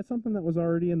Kettlebell. Was that something that was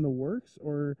already in the works,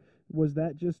 or was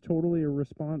that just totally a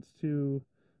response to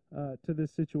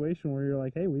this situation where you're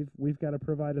like, hey, we've got to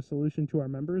provide a solution to our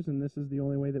members, and this is the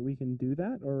only way that we can do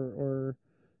that? Or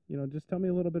just tell me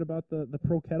a little bit about the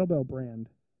Pro Kettlebell brand.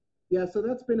 Yeah, so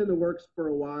that's been in the works for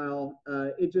a while.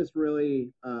 It just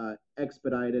really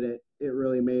expedited it. It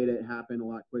really made it happen a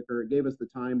lot quicker. It gave us the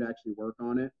time to actually work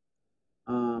on it.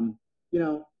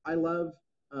 I love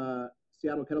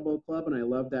Seattle Kettlebell Club, and I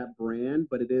love that brand,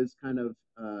 but it is kind of,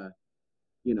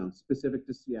 specific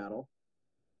to Seattle.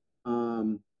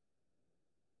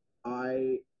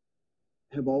 I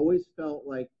have always felt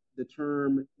like the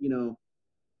term,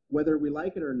 whether we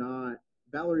like it or not,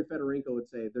 Valerie Fedorenko would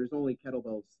say there's only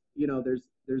kettlebells.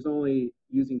 There's only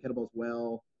using kettlebells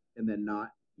well and then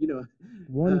not.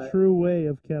 One true way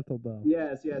of kettlebell.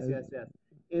 Yes.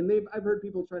 And I've heard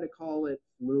people try to call it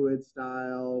fluid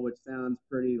style, which sounds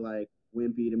pretty like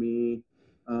wimpy to me.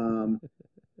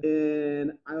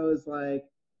 And I was like,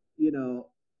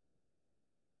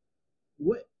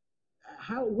 what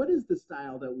is the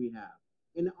style that we have?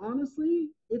 And honestly,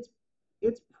 it's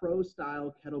pro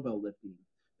style kettlebell lifting.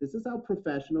 This is how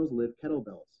professionals lift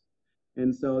kettlebells.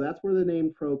 And so that's where the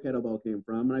name Pro Kettlebell came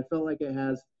from. And I felt like it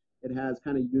has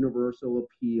kind of universal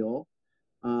appeal.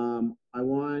 I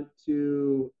want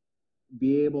to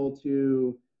be able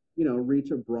to, reach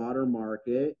a broader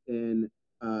market and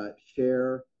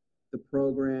share the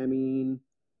programming,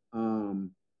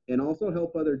 and also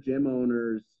help other gym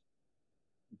owners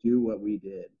do what we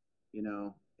did,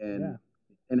 and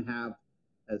have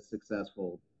a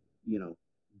successful,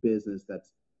 business that's,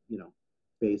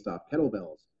 based off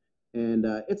kettlebells. And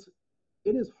it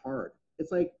is hard.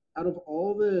 It's like out of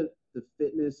all the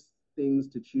fitness things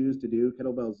to choose to do,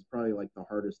 kettlebells is probably like the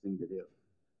hardest thing to do.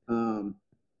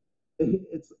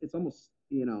 It's almost,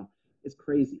 it's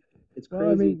crazy. It's crazy.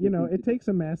 Well, I mean, it takes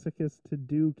a masochist to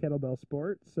do kettlebell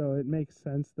sport, so it makes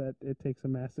sense that it takes a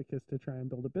masochist to try and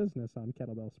build a business on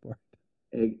kettlebell sport.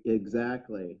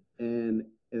 Exactly. And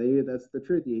that's the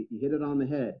truth. You hit it on the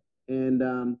head.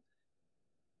 And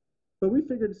but we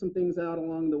figured some things out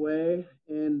along the way,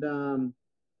 and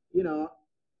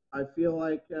I feel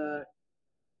like who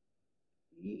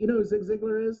Zig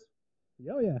Ziglar is?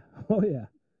 Oh yeah.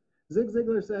 Zig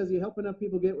Ziglar says you help enough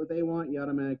people get what they want, you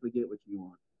automatically get what you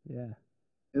want. Yeah.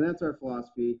 And that's our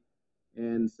philosophy.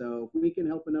 And so if we can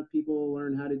help enough people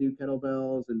learn how to do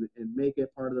kettlebells and make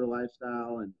it part of their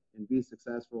lifestyle and be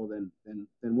successful, then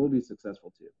we'll be successful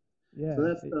too. Yeah. So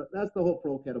that's the whole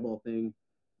Pro Kettlebell thing.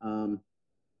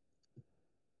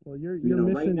 Well, your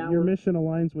mission right now, your mission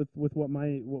aligns with what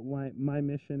my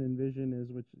mission and vision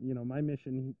is, which my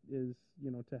mission is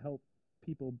to help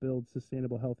people build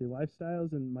sustainable, healthy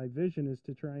lifestyles, and my vision is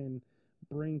to try and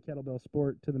bring kettlebell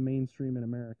sport to the mainstream in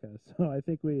America. So I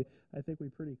think we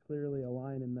pretty clearly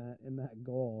align in that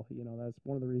goal. That's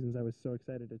one of the reasons I was so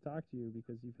excited to talk to you,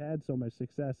 because you've had so much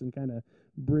success in kind of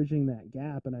bridging that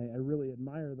gap, and I really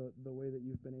admire the way that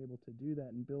you've been able to do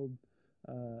that and build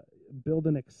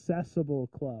an accessible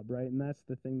club, right? And that's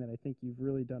the thing that I think you've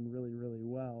really done really, really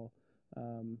well.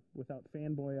 without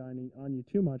fanboy on you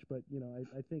too much, but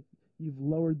I think you've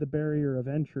lowered the barrier of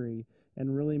entry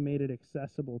and really made it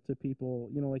accessible to people,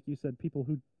 like you said, people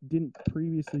who didn't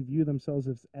previously view themselves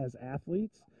as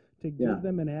athletes, to give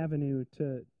them an avenue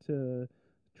to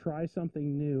try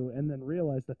something new and then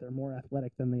realize that they're more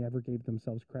athletic than they ever gave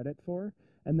themselves credit for,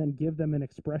 and then give them an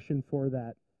expression for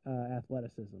that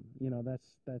athleticism.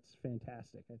 That's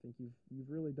fantastic. I think you've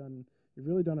really done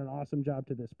an awesome job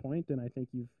to this point, and I think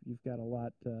you've got a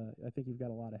lot. I think you've got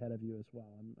a lot ahead of you as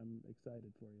well. I'm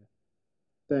excited for you.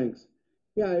 Thanks.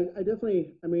 Yeah, I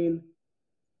definitely. I mean,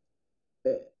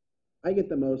 I get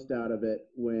the most out of it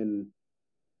when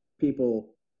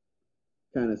people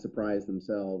kind of surprise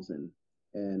themselves and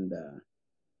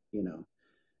you know,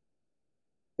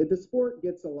 the sport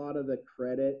gets a lot of the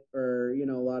credit, or a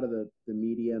lot of the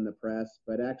media and the press,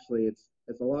 but actually it's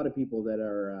a lot of people that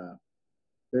are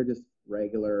they're just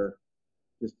regular,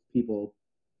 just people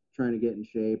trying to get in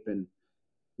shape, and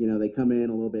they come in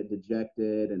a little bit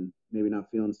dejected and maybe not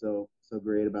feeling so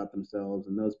great about themselves,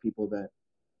 and those people that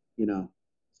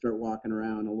start walking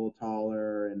around a little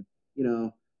taller and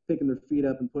picking their feet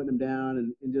up and putting them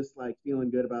down and just like feeling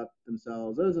good about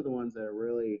themselves, those are the ones that are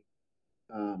really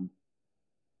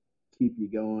keep you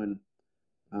going.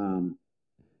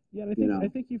 Yeah, and I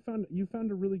think you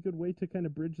found a really good way to kind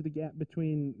of bridge the gap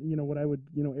between what I would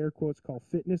air quotes call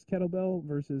fitness kettlebell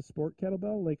versus sport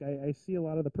kettlebell. Like I see a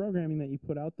lot of the programming that you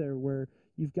put out there where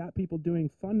you've got people doing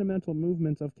fundamental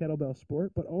movements of kettlebell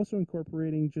sport, but also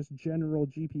incorporating just general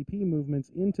GPP movements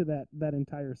into that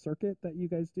entire circuit that you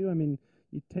guys do. I mean,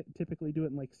 you typically do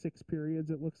it in like 6 periods,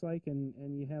 it looks like,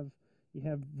 and you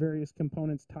have various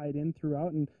components tied in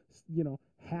throughout, and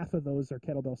half of those are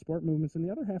kettlebell sport movements, and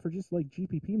the other half are just like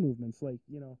GPP movements, like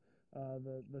the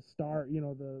star,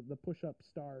 the push-up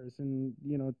stars, and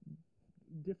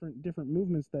different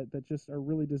movements that just are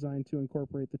really designed to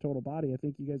incorporate the total body. I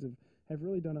think you guys have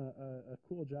really done a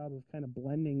cool job of kind of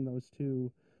blending those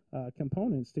two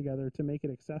components together to make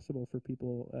it accessible for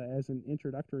people as an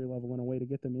introductory level, in a way to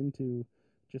get them into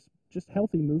just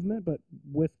healthy movement, but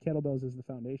with kettlebells as the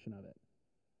foundation of it.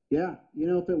 Yeah,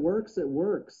 if it works, it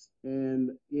works.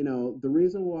 And the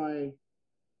reason why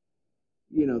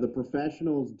the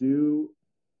professionals do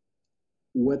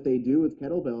what they do with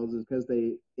kettlebells is because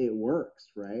it works,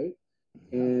 right?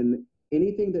 And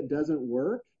anything that doesn't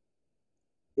work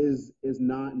is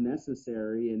not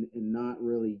necessary and not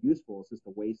really useful. It's just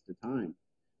a waste of time.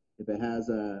 If it has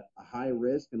a high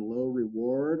risk and low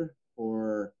reward,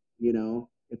 or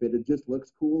if it just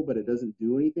looks cool but it doesn't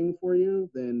do anything for you,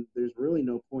 then there's really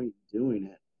no point doing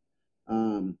it.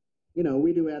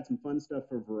 We do add some fun stuff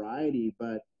for variety,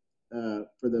 but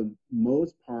for the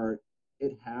most part,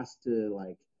 it has to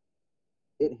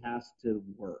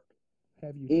work.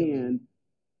 Have you? And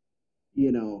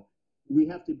we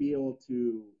have to be able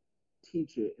to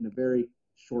teach it in a very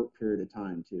short period of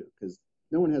time too, because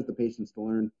no one has the patience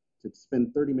to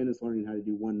spend 30 minutes learning how to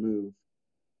do one move,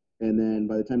 and then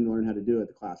by the time you learn how to do it,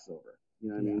 the class is over. You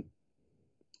know what I mean?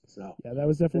 So yeah, that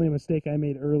was definitely a mistake I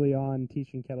made early on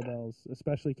teaching kettlebells,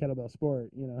 especially kettlebell sport.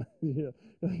 No,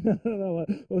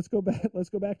 let's go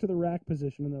back to the rack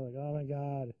position, and they're like, oh my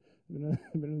god,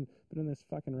 I've been in this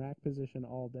fucking rack position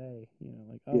all day.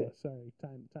 Sorry,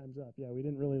 time's up. Yeah, we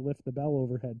didn't really lift the bell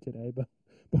overhead today, but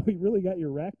we really got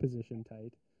your rack position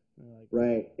tight. Like,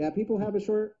 right. Yeah, people have a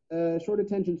short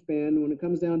attention span. When it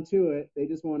comes down to it, they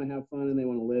just want to have fun and they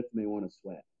want to lift and they want to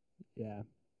sweat. Yeah.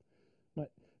 But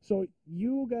so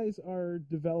you guys are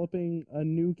developing a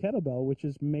new kettlebell, which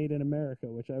is made in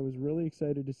America, which I was really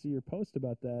excited to see your post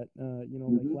about that,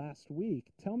 like last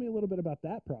week. Tell me a little bit about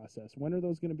that process. When are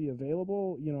those going to be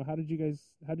available? How did you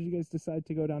guys decide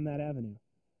to go down that avenue?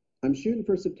 I'm shooting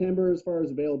for September as far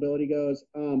as availability goes.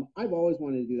 I've always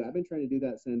wanted to do that. I've been trying to do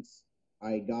that since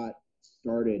I got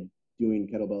started doing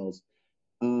kettlebells.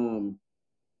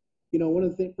 One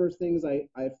of the first things I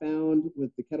found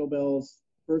with the kettlebells,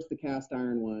 first the cast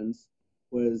iron ones,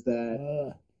 was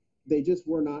that they just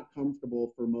were not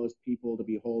comfortable for most people to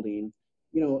be holding.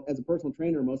 As a personal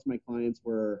trainer, most of my clients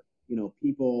were,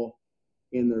 people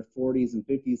in their 40s and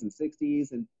 50s and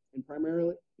 60s, and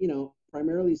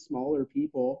primarily smaller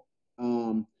people.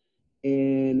 And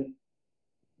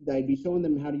I'd be showing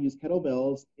them how to use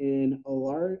kettlebells, and a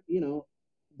large,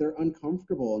 they're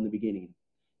uncomfortable in the beginning.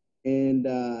 And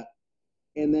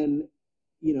then,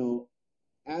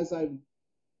 as I've,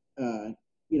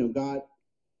 got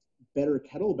better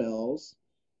kettlebells,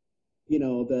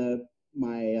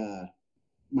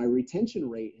 my retention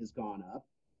rate has gone up,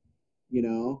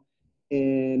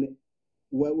 and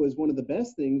what was one of the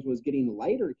best things was getting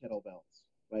lighter kettlebells.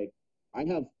 Like, I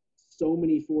have so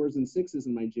many 4s and 6s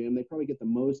in my gym. They probably get the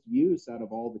most use out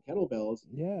of all the kettlebells.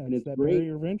 Yeah, and it's that great.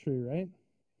 barrier of entry, right?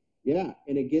 Yeah,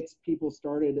 and it gets people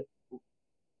started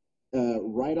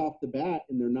right off the bat,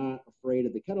 and they're not afraid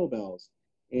of the kettlebells.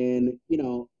 And, you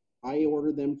know, I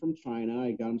ordered them from China.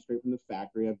 I got them straight from the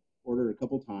factory. I've ordered a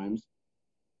couple times.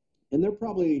 And they're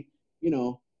probably, you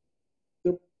know,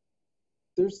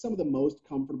 there's some of the most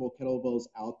comfortable kettlebells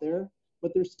out there,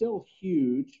 but they're still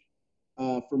huge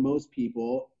for most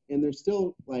people. And they're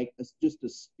still like just a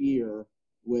spear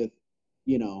with,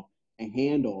 you know, a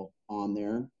handle on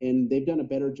there. And they've done a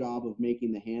better job of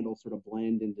making the handle sort of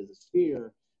blend into the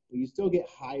sphere. But you still get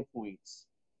high points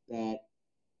that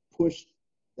push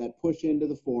into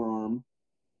the forearm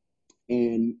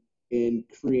and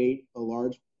create a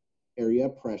large area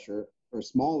of pressure, or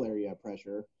small area of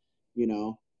pressure, you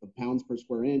know, of pounds per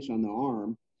square inch on the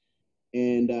arm.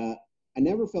 And I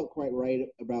never felt quite right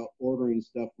about ordering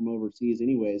stuff from overseas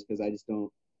anyways, because I just don't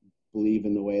believe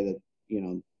in the way that, you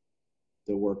know,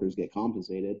 the workers get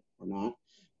compensated or not.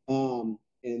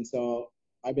 And so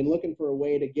I've been looking for a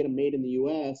way to get them made in the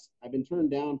U.S. I've been turned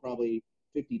down probably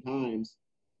 50 times.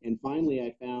 And finally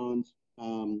I found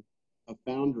a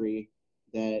foundry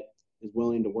that is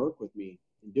willing to work with me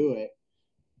and do it.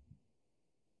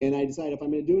 And I decided if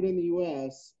I'm going to do it in the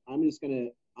U.S., I'm going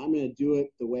to do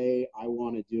it the way I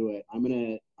want to do it.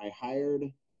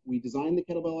 We designed the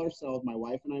kettlebell ourselves. My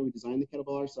wife and I, we designed the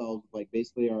kettlebell ourselves, like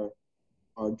basically our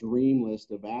dream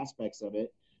list of aspects of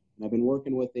it. And I've been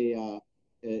working with a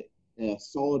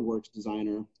SolidWorks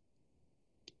designer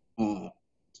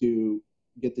to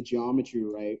get the geometry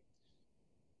right.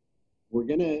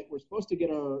 We're supposed to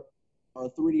get our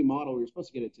 3D model. We were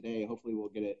supposed to get it today. Hopefully we'll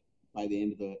get it by the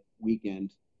end of the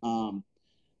weekend.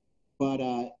 But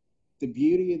the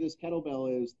beauty of this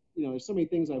kettlebell is, you know, there's so many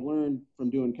things I've learned from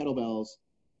doing kettlebells.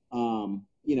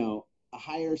 You know, a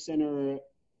higher center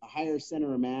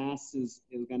of mass is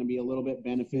going to be a little bit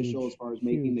beneficial as far as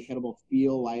making the kettlebell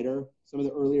feel lighter. Some of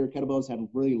the earlier kettlebells had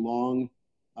really long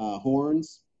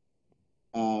horns,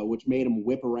 which made them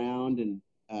whip around and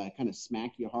kind of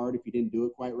smack you hard if you didn't do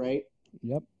it quite right.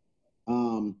 Yep.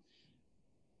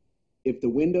 If the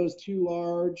window's too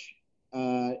large,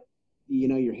 you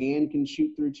know, your hand can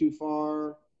shoot through too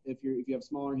far. If you have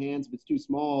smaller hands, if it's too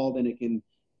small, then it can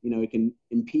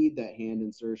impede that hand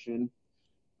insertion.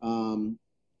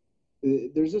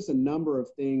 There's just a number of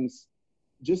things.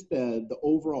 Just the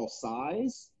overall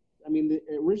size. I mean,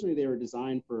 originally they were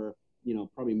designed for, you know,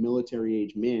 probably military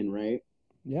age men, right?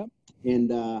 Yep.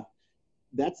 And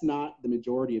that's not the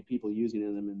majority of people using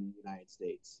them in the United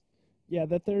States. Yeah,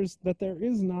 that there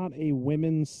is not a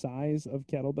women's size of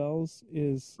kettlebells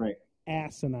is right.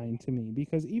 Asinine to me,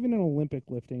 because even in Olympic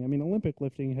lifting, I mean, Olympic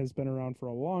lifting has been around for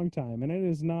a long time, and it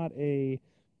is not a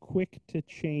quick to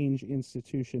change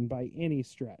institution by any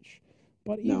stretch.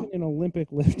 But even in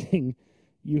Olympic lifting,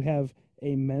 you have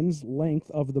a men's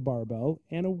length of the barbell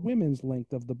and a women's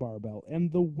length of the barbell,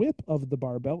 and the whip of the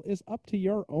barbell is up to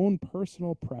your own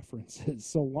personal preferences,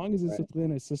 so long as it's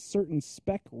within a certain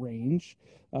spec range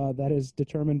that is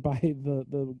determined by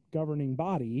the governing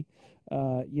body.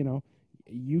 You know,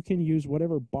 you can use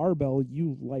whatever barbell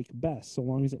you like best, so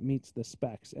long as it meets the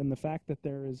specs. And the fact that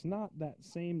there is not that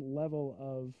same level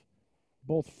of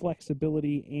both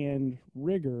flexibility and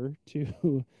rigor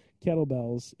to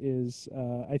kettlebells is,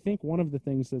 I think, one of the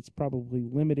things that's probably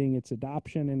limiting its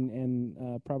adoption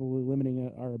and probably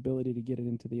limiting our ability to get it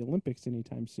into the Olympics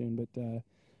anytime soon. But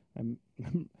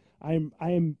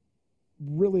I'm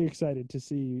really excited to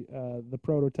see the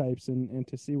prototypes and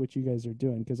to see what you guys are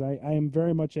doing, because I am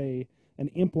very much an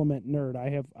implement nerd.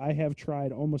 I have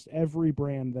tried almost every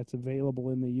brand that's available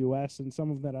in the U.S. and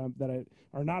some of that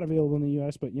are not available in the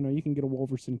U.S. But you know, you can get a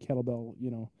Wolverson kettlebell,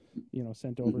 you know,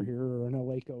 sent over here, or an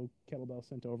Eleiko kettlebell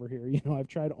sent over here. You know, I've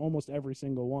tried almost every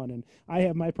single one, and I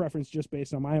have my preference just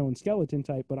based on my own skeleton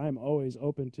type. But I'm always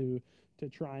open to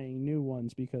trying new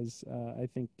ones, because I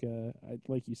think,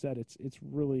 like you said, it's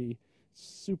really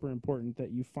super important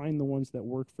that you find the ones that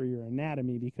work for your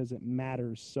anatomy, because it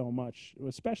matters so much,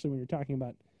 especially when you're talking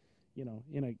about, you know,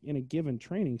 in a given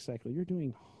training cycle, you're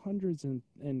doing hundreds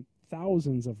and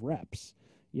thousands of reps,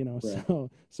 you know. Right.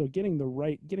 So getting the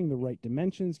right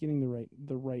dimensions, getting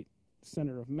the right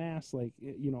center of mass, like,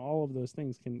 you know, all of those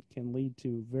things can lead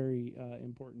to very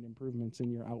important improvements in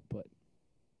your output.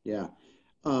 Yeah.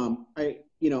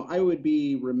 I would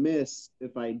be remiss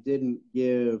if I didn't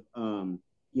give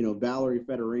Valery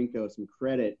Fedorenko some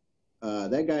credit.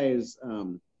 That guy is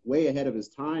way ahead of his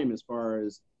time as far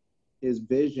as his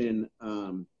vision.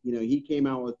 He came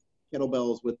out with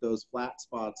kettlebells with those flat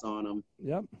spots on them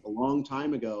a long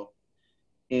time ago.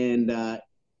 And,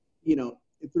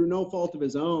 through no fault of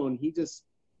his own, he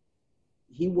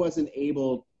wasn't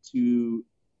able to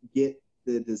get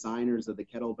the designers of the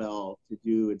kettlebell to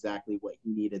do exactly what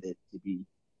he needed it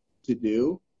to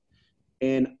do.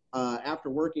 And after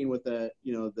working with the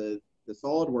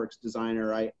SolidWorks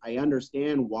designer, I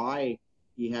understand why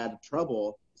he had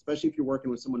trouble, especially if you're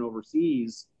working with someone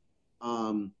overseas.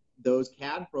 Those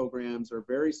CAD programs are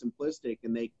very simplistic,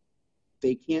 and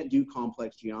they can't do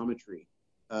complex geometry.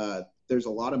 There's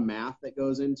a lot of math that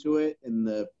goes into it, and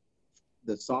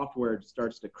the software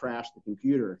starts to crash the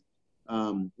computer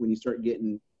when you start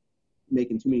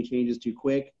making too many changes too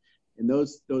quick. And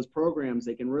those programs,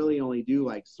 they can really only do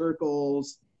like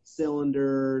circles,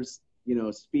 cylinders,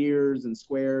 spheres and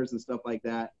squares and stuff like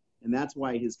that. And that's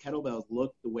why his kettlebells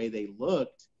looked the way they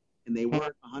looked, and they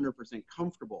weren't 100%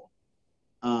 comfortable.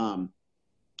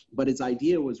 But his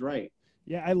idea was right.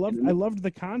 Yeah, I loved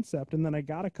the concept, and then I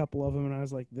got a couple of them, and I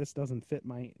was like, "This doesn't fit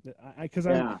my." Because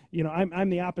I'm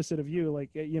the opposite of you.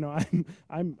 Like,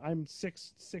 I'm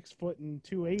 6 foot and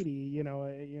 280.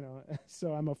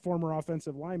 So I'm a former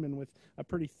offensive lineman with a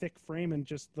pretty thick frame, and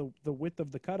just the width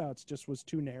of the cutouts just was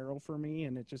too narrow for me,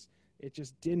 and it just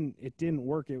didn't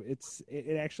work.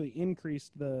 It actually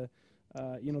increased the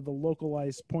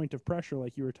localized point of pressure,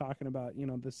 like you were talking about.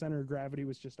 The center of gravity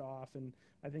was just off, and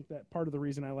I think that part of the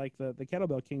reason I like the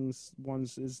Kettlebell Kings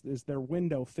ones is their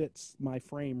window fits my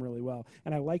frame really well.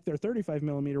 And I like their 35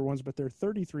 millimeter ones, but their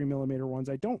 33 millimeter ones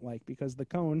I don't like, because the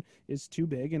cone is too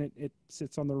big and it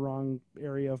sits on the wrong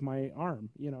area of my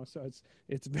arm. So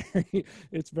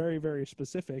it's very, very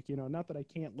specific. Not that I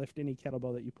can't lift any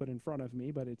kettlebell that you put in front of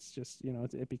me, but it's just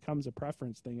it becomes a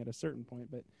preference thing at a certain point.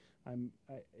 But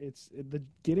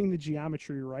getting the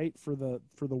geometry right for the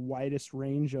widest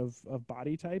range of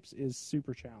body types is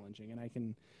super challenging. And I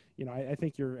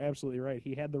think you're absolutely right.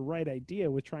 He had the right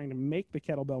idea with trying to make the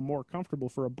kettlebell more comfortable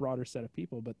for a broader set of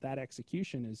people, but that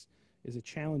execution is a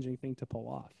challenging thing to pull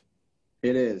off.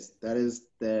 It is.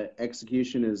 The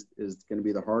execution is going to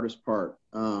be the hardest part.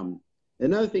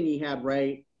 Another thing he had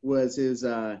right was his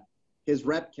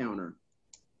rep counter.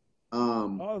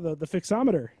 The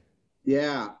fixometer.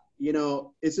 Yeah.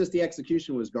 It's just the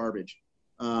execution was garbage.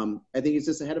 I think he's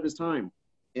just ahead of his time,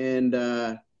 and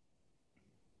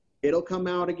it'll come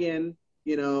out again,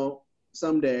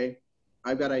 someday.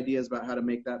 I've got ideas about how to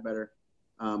make that better.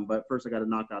 But first I got to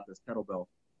knock out this kettlebell.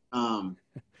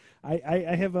 I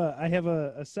have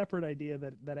a separate idea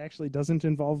that actually doesn't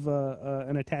involve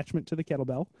an attachment to the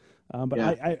kettlebell. But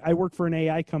yeah. I work for an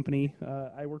AI company.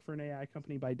 I work for an AI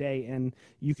company by day, and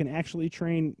you can actually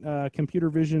train computer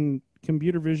vision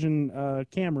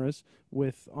cameras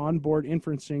with onboard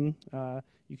inferencing.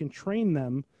 You can train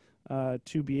them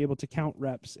to be able to count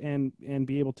reps and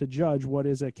be able to judge what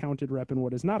is a counted rep and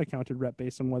what is not a counted rep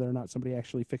based on whether or not somebody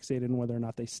actually fixated and whether or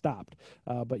not they stopped.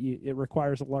 But it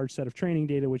requires a large set of training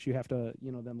data, which you have to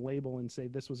then label and say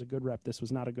this was a good rep, this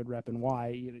was not a good rep, and why.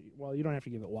 You don't have to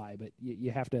give it why, but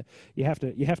you have to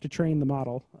train the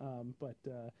model.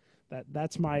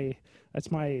 That's my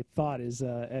thought is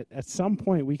at some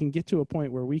point we can get to a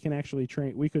point where we can actually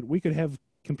train. We could have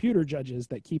computer judges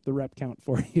that keep the rep count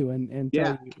for you and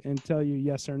tell you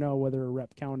yes or no whether a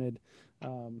rep counted,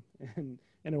 and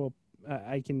it will.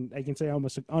 I can say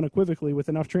almost unequivocally with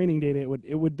enough training data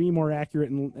it would be more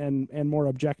accurate and more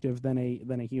objective than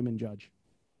a human judge.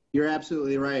 You're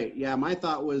absolutely right. Yeah, my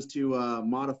thought was to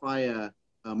modify a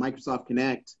Microsoft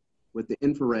Kinect with the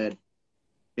infrared,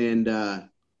 and because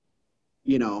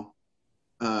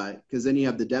then you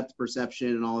have the depth perception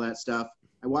and all that stuff.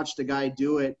 I watched a guy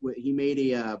do it. He made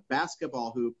a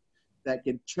basketball hoop that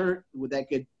could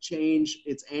change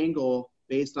its angle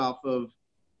based off of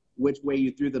which way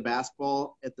you threw the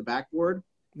basketball at the backboard.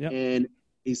 Yep. And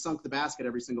he sunk the basket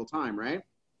every single time, right?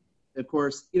 Of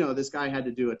course, this guy had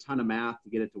to do a ton of math to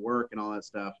get it to work and all that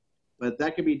stuff. But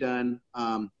that could be done.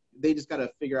 They just got to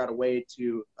figure out a way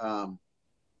to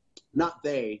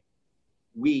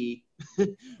we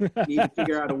need to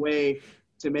figure out a way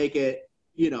to make it,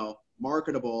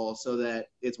 marketable so that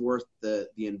it's worth the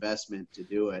investment to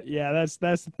do it. Yeah, that's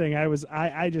the thing.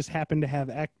 I just happen to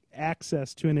have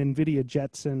access to an NVIDIA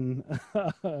Jetson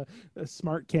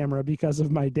smart camera because of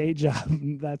my day job.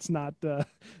 That's not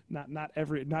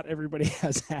everybody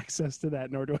has access to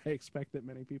that, nor do I expect that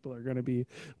many people are going to be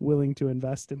willing to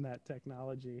invest in that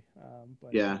technology.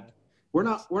 But yeah, we're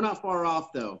not far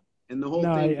off though, and the whole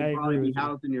thing will probably be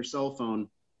housed in your cell phone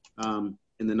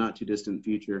in the not too distant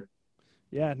future.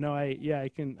 Yeah, no, I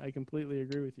completely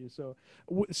agree with you. So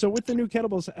with the new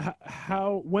kettlebells,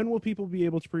 when will people be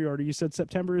able to pre-order? You said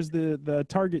September is the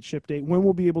target ship date. When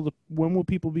will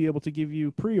people be able to give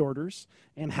you pre-orders,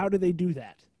 and how do they do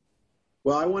that?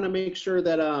 Well, I want to make sure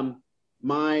that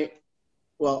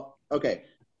okay.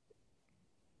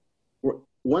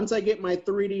 Once I get my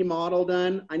 3D model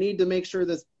done, I need to make sure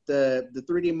that the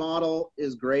 3D model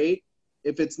is great.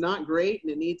 If it's not great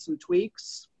and it needs some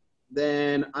tweaks,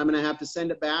 then I'm going to have to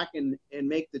send it back and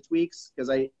make the tweaks, because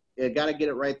I got to get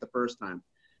it right the first time.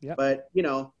 Yep. But,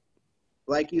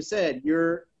 like you said,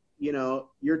 you're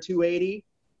 280,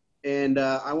 and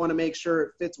I want to make sure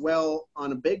it fits well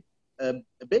on a big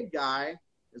guy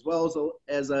as well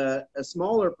as a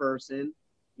smaller person.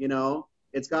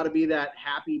 It's got to be that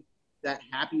happy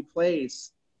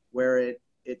place where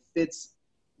it fits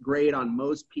great on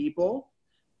most people,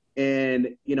 and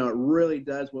it really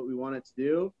does what we want it to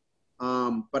do.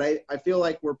 But I feel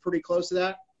like we're pretty close to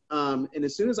that. And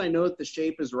as soon as I know that the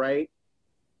shape is right,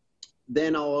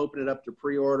 then I'll open it up to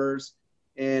pre-orders.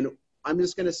 And I'm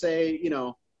just going to say,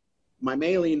 my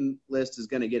mailing list is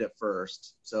going to get it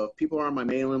first. So if people are on my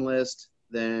mailing list,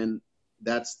 then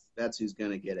that's who's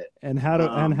going to get it. And how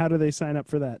do they sign up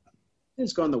for that?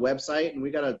 Just go on the website, and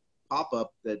we got a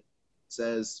pop-up that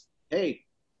says, "Hey,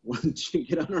 why don't you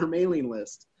get on our mailing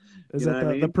list?" Is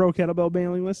that the Pro Kettlebell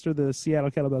mailing list or the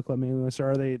Seattle Kettlebell Club mailing list, or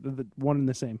are they the one and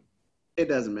the same? It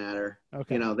doesn't matter.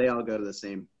 Okay. They all go to the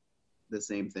same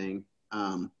thing.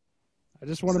 I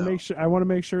just want to make sure. I want to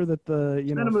make sure that the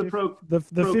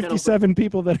the 57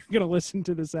 people that are going to listen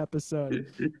to this episode.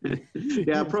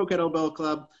 Yeah, Pro Kettlebell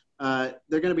Club. They're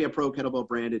going to be a Pro Kettlebell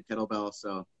branded kettlebell,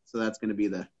 so that's going to be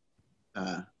the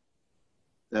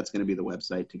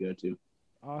website to go to.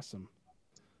 Awesome.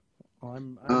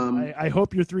 Well, I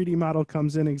hope your 3D model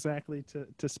comes in exactly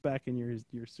to spec, and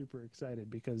you're super excited,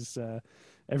 because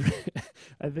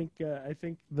I think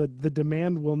the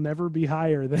demand will never be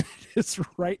higher than it is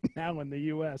right now in the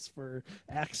U.S. for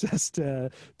access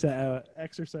to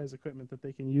exercise equipment that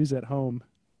they can use at home.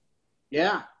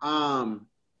 Yeah,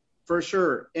 for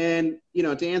sure. And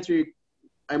to answer you,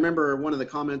 I remember one of the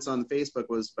comments on Facebook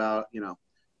was about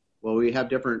well, we have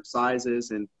different sizes.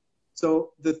 And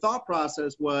so the thought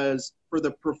process was, for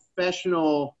the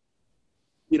professional,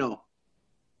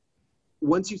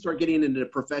 once you start getting into the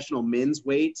professional men's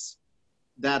weights,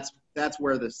 that's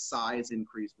where the size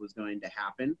increase was going to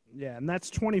happen. Yeah, and that's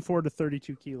 24 to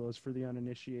 32 kilos for the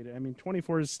uninitiated. I mean,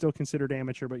 24 is still considered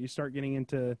amateur, but you start getting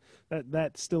into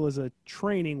that still is a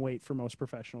training weight for most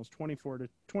professionals, 24 to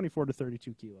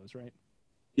 32 kilos, right?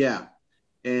 Yeah.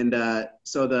 And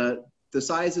so the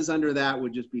sizes under that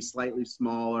would just be slightly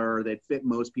smaller. They'd fit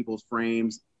most people's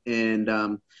frames. And,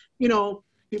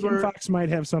 people Kim Fox might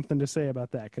have something to say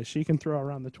about that, because she can throw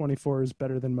around the 24s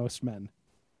better than most men.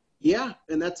 Yeah,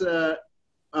 and that's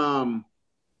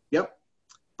yep.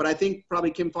 But I think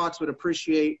probably Kim Fox would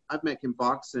appreciate, I've met Kim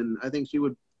Fox, and I think she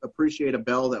would appreciate a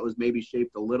bell that was maybe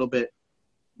shaped a little bit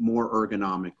more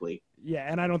ergonomically. Yeah,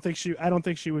 and I don't think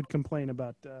she would complain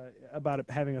about it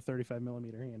having a 35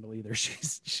 millimeter handle either.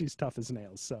 She's tough as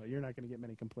nails, so you're not going to get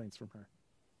many complaints from her.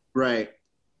 Right.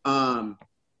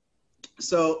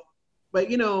 So, but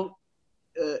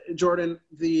Jordan,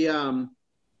 the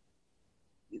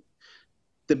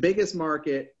biggest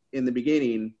market in the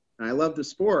beginning, and I love the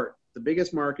sport, the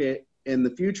biggest market in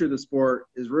the future of the sport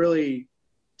is really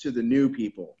to the new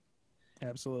people.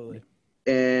 Absolutely.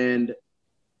 And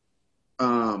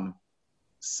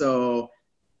so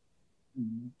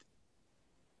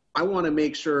I want to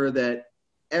make sure that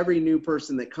every new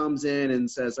person that comes in and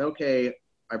says, okay,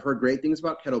 I've heard great things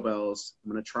about kettlebells,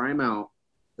 I'm going to try them out,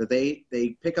 that they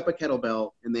pick up a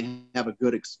kettlebell and they have a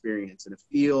good experience, and it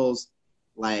feels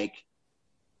like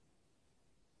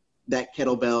that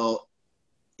kettlebell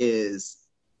is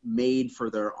made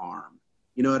for their arm.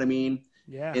 You know what I mean?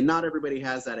 Yeah. And not everybody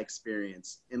has that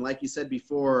experience. And like you said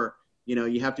before,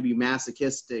 you have to be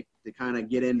masochistic to kind of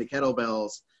get into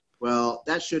kettlebells. Well,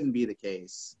 that shouldn't be the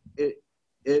case. It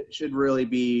should really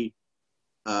be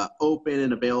open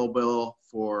and available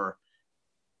for,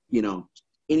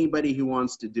 anybody who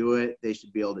wants to do it. They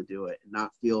should be able to do it and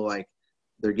not feel like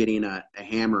they're getting a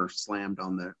hammer slammed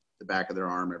on the back of their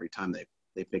arm every time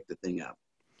they pick the thing up.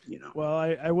 Well,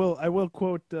 I will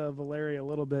quote Valery a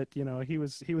little bit. He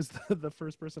was the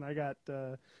first person I got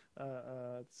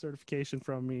certification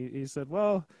from. He said,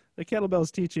 well, the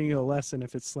kettlebell's teaching you a lesson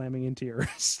if it's slamming into your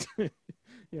wrist.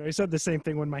 He said the same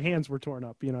thing when my hands were torn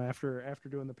up, after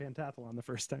doing the pentathlon the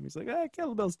first time. He's like,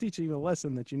 kettlebell's teaching you a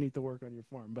lesson that you need to work on your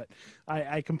form. But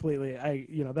I completely,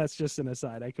 that's just an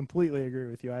aside. I completely agree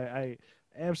with you. I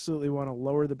absolutely want to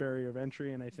lower the barrier of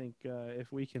entry. And I think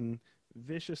if we can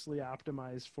viciously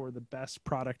optimize for the best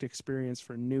product experience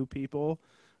for new people,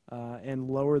 and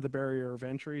lower the barrier of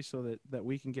entry so that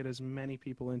we can get as many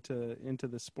people into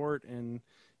the sport and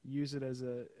use it as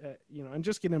and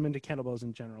just get them into kettlebells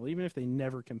in general, even if they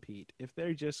never compete. If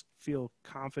they just feel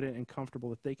confident and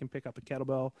comfortable that they can pick up a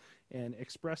kettlebell and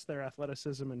express their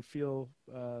athleticism and feel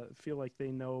like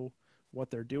they know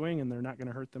what they're doing and they're not going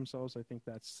to hurt themselves, I think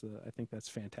that's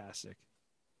fantastic.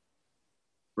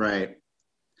 Right.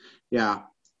 Yeah.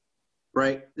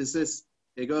 Right.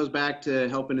 It goes back to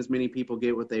helping as many people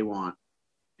get what they want.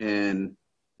 And,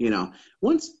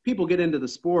 once people get into the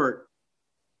sport,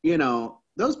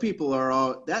 those people are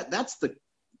all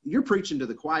you're preaching to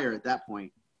the choir at that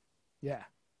point. Yeah.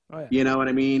 Oh, yeah. You know what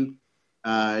I mean?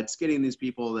 It's getting these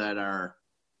people that are,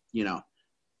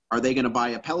 are they going to buy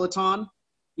a Peloton,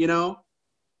 or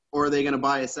are they going to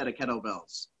buy a set of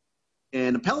kettlebells?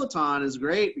 And a Peloton is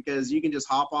great because you can just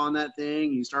hop on that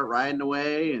thing, you start riding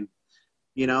away, and,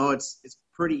 it's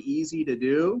pretty easy to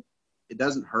do. It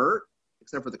doesn't hurt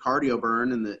except for the cardio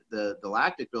burn and the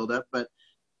lactic buildup. But,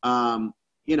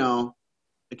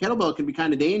 the kettlebell can be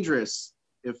kind of dangerous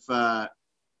if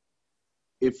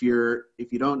you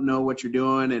don't know what you're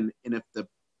doing, and if the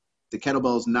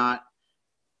kettlebell is not.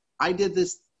 I did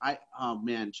this. Oh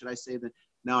man, should I say that?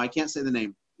 No, I can't say the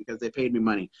name because they paid me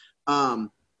money.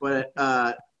 But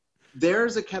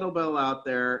there's a kettlebell out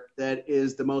there that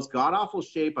is the most god awful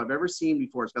shape I've ever seen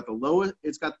before. It's got the lowest.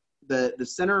 It's got the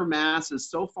center of mass is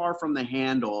so far from the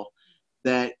handle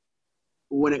that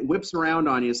when it whips around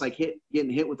on you, it's like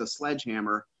getting hit with a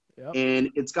sledgehammer. Yep. And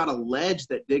it's got a ledge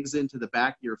that digs into the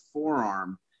back of your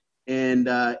forearm. And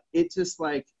it's just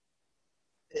like,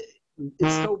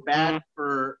 it's so bad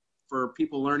for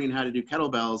people learning how to do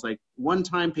kettlebells. Like one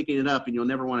time picking it up and you'll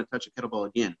never want to touch a kettlebell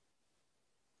again.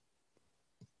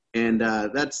 And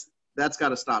that's got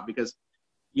to stop because,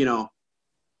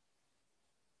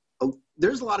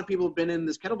 there's a lot of people who've been in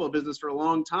this kettlebell business for a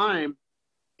long time,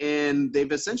 and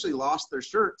they've essentially lost their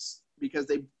shirts because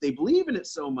they believe in it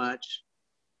so much,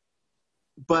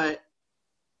 but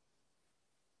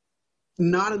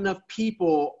not enough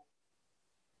people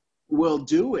will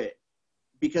do it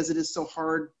because it is so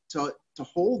hard to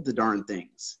hold the darn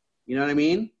things. You know what I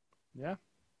mean? Yeah.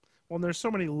 Well, and there's so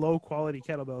many low quality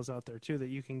kettlebells out there too that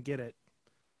you can get at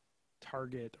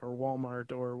Target or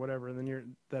Walmart or whatever, and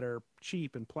then that are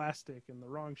cheap and plastic and the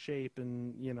wrong shape,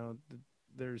 and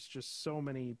there's just so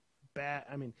many bad.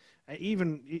 I mean,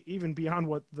 even beyond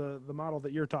what the model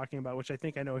that you're talking about, which I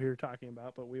think I know who you're talking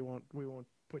about, but we won't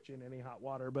put you in any hot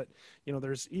water. But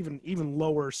there's even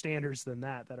lower standards than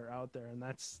that are out there, and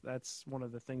that's one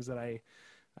of the things that I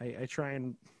try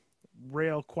and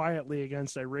rail quietly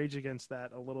against. I rage against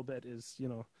that a little bit. Is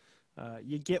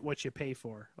you get what you pay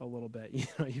for a little bit.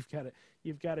 You've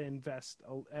got to invest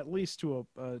at least to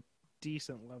a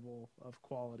decent level of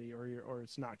quality, or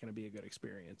it's not going to be a good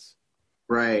experience.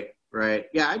 Right.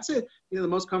 Yeah, I'd say the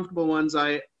most comfortable ones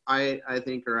I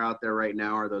think are out there right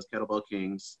now are those Kettlebell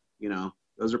Kings.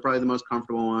 Those are probably the most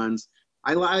comfortable ones.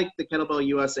 I like the Kettlebell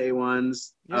USA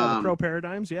ones. Yeah, the Pro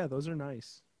Paradigms. Yeah, those are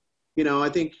nice. I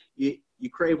think you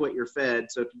crave what you're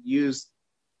fed. So if you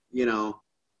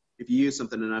use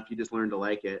something enough, you just learn to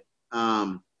like it.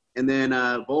 And then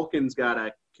Vulcan's got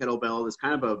a kettlebell that's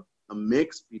kind of a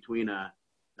mix between a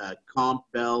comp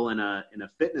bell and a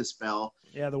fitness bell.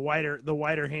 Yeah, the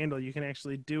wider handle. You can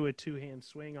actually do a 2-hand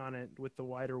swing on it with the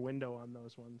wider window on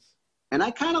those ones. And I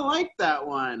kind of like that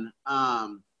one.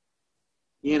 But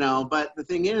the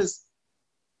thing is,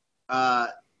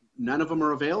 none of them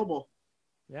are available.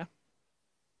 Yeah.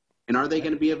 And are they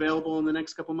going to be available in the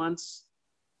next couple months?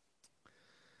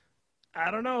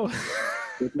 I don't know.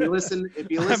 If you listen,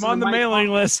 I'm on the mailing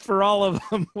list for all of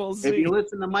them. We'll see. If you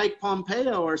listen to Mike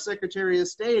Pompeo, our Secretary of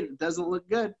State, it doesn't look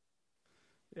good.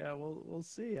 Yeah, we'll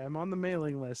see. I'm on the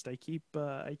mailing list. I keep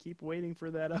waiting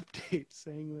for that update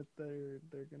saying that they're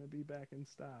going to be back in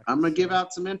stock. I'm going to give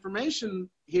out some information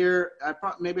here.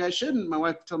 Maybe I shouldn't. My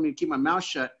wife told me to keep my mouth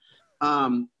shut.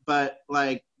 But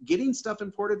like getting stuff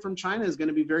imported from China is going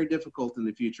to be very difficult in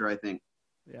the future, I think.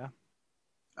 Yeah.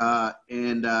 I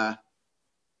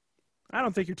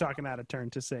don't think you're talking out of turn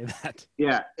to say that.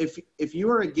 Yeah. If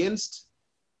you are against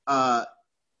bad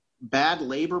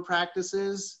labor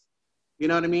practices, you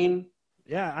know what I mean?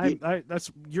 Yeah,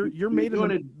 you're made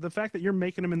the fact that you're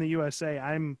making them in the USA.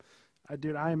 I'm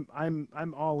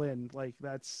all in. Like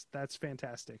that's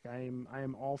fantastic. I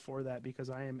am all for that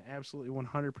because I am absolutely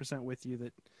 100% with you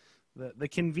that the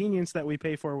convenience that we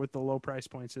pay for with the low price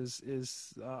points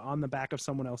is on the back of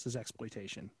someone else's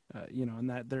exploitation. And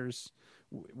that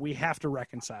we have to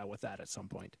reconcile with that at some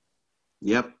point.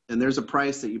 Yep, and there's a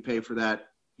price that you pay for that.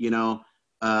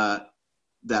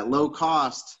 That low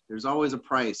cost. There's always a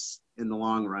price. in the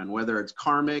long run, whether it's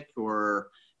karmic or,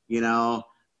 you know,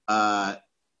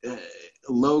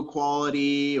 low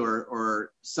quality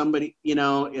or somebody, you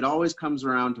know, it always comes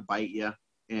around to bite you.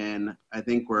 And I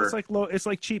think it's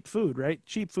like cheap food, right?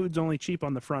 Cheap food's only cheap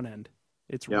on the front end.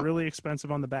 It's really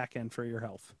expensive on the back end for your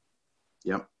health.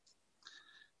 Yep.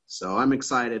 So I'm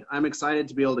excited. I'm excited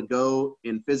to be able to go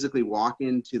and physically walk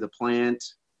into the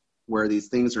plant where these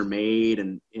things are made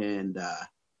and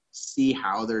see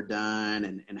how they're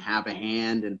done and have a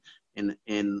hand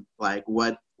and like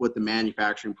what the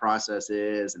manufacturing process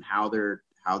is and how they're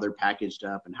packaged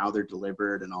up and how they're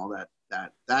delivered and all that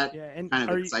and kind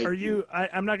of excites me.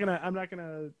 I'm not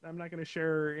gonna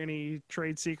share any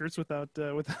trade secrets without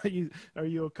you. Are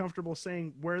you comfortable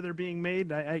saying where they're being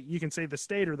made? You can say the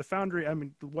state or the foundry. I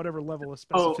mean, whatever level of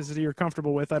specificity you're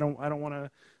comfortable with. I don't want to.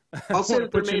 I'll say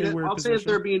that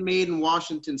they're being made in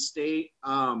Washington State.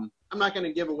 I'm not going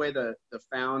to give away the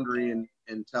foundry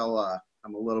until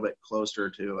I'm a little bit closer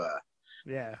to.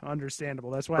 Yeah,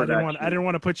 understandable. That's why I didn't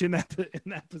want to put you in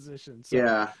that position. So.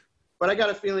 Yeah, but I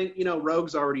got a feeling, you know,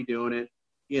 Rogue's already doing it.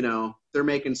 You know, they're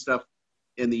making stuff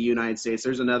in the United States.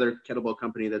 There's another kettlebell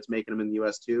company that's making them in the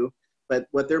U.S. too. But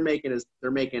what they're making is they're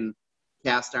making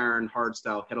cast iron hard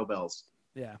style kettlebells.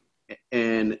 Yeah,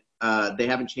 and they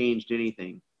haven't changed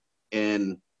anything.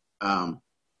 And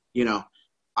you know,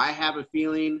 I have a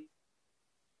feeling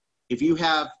if you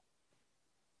have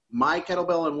my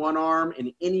kettlebell in one arm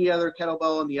and any other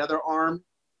kettlebell in the other arm,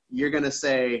 you're going to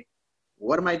say,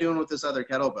 what am I doing with this other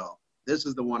kettlebell? This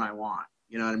is the one I want.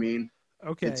 You know what I mean?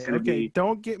 Okay.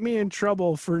 Don't get me in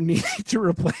trouble for needing to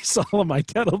replace all of my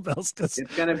kettlebells. Cause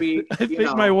it's going to be, I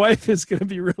think my wife is going to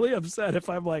be really upset if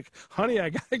I'm like, honey, I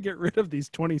got to get rid of these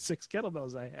 26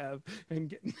 kettlebells I have and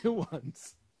get new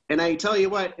ones. And I tell you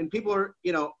what, and people are,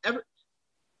 you know,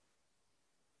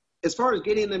 as far as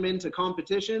getting them into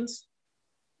competitions,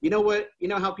 you know what? You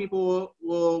know how people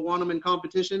will want them in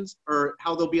competitions or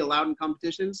how they'll be allowed in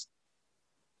competitions?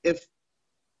 If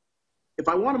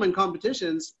I want them in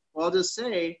competitions, well, I'll just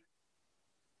say,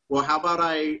 well, how about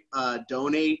I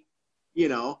donate, you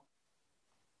know,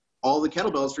 all the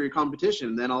kettlebells for your competition?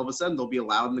 And then all of a sudden they'll be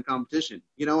allowed in the competition.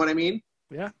 You know what I mean?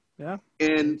 Yeah.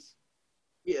 And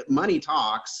money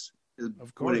talks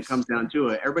when it comes down to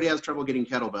it. Everybody has trouble getting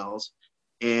kettlebells.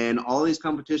 And all these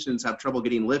competitions have trouble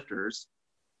getting lifters.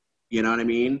 You know what I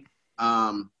mean?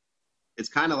 It's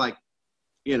kind of like,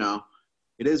 you know,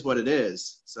 it is what it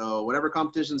is. So whatever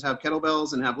competitions have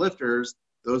kettlebells and have lifters,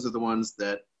 those are the ones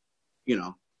that, you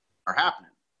know, are happening.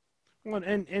 Well,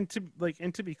 and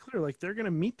to be clear, like they're going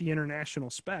to meet the international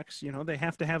specs. You know, they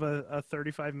have to have a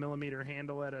 35 millimeter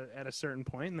handle at a certain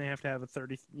point, and they have to have a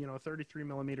 33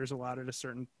 millimeters allowed at a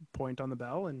certain point on the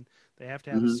bell, and they have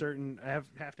to have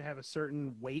have to have a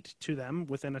certain weight to them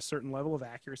within a certain level of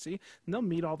accuracy, and they'll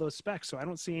meet all those specs. So I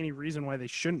don't see any reason why they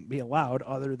shouldn't be allowed,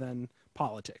 other than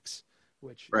politics,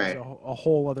 which is a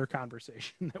whole other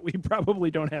conversation that we probably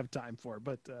don't have time for.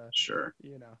 But sure,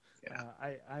 you know. Yeah.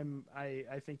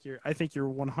 I think you're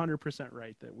 100%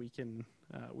 right that we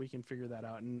can figure that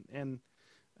out, and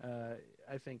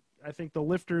I think what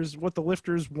the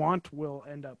lifters want will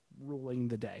end up ruling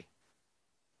the day.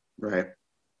 Right.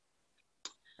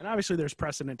 And obviously there's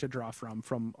precedent to draw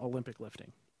from Olympic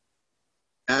lifting.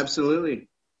 Absolutely.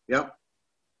 Yep.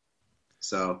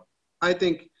 So I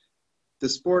think the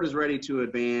sport is ready to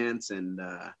advance, and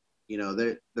you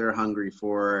know, they're hungry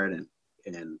for it,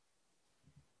 and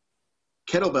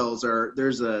kettlebells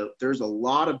there's a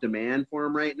lot of demand for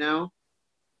them right now,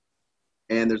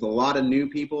 and there's a lot of new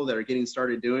people that are getting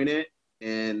started doing it,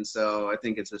 and so I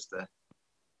think it's just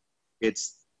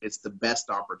it's the best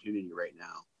opportunity right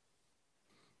now.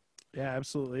 Yeah,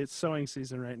 absolutely. It's sowing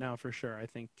season right now for sure. I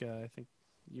think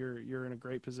you're in a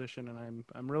great position, and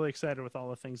I'm really excited with all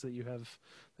the things that you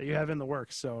have in the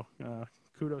works. So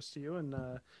kudos to you, and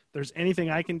if there's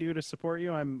anything I can do to support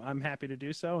you, I'm happy to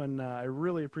do so, and I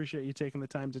really appreciate you taking the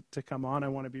time to come on. I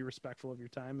want to be respectful of your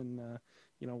time, and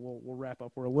you know, we'll wrap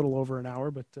up. We're a little over an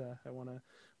hour, but I want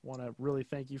to really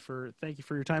thank you for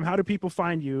your time. How do people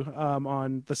find you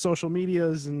on the social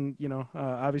medias? And you know,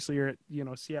 obviously you're at, you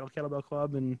know, Seattle Kettlebell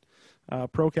Club and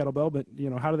Pro Kettlebell, but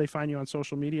you know, how do they find you on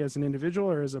social media as an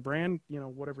individual or as a brand? You know,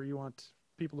 whatever you want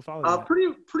people to follow.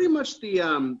 Pretty much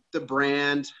the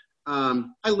brand.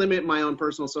 I limit my own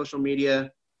personal social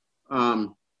media,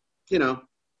 you know,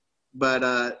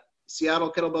 but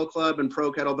Seattle Kettlebell Club and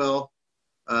Pro Kettlebell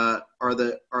are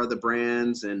the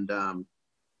brands, and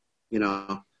you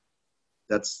know,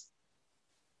 that's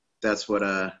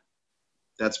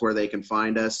where they can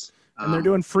find us. And they're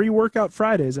doing free workout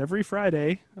Fridays every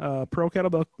Friday. The Pro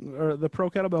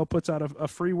Kettlebell puts out a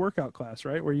free workout class,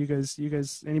 right? Where you guys,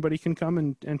 anybody can come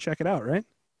and check it out, right?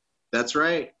 That's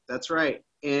right.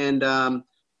 And,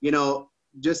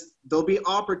 just there'll be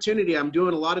opportunity. I'm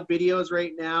doing a lot of videos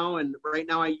right now, and right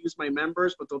now I use my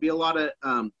members, but there'll be a lot of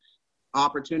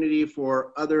opportunity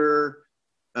for other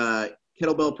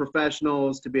kettlebell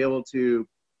professionals to be able to,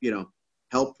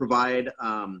 help provide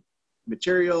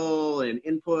material and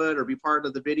input or be part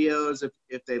of the videos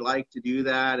if they like to do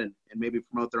that and maybe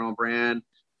promote their own brand.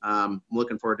 I'm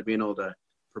looking forward to being able to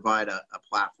provide a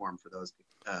platform for those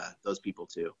people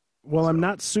too. Well, I'm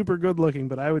not super good looking,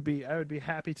 but I would be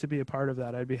happy to be a part of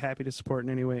that. I'd be happy to support in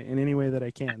any way that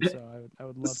I can. So I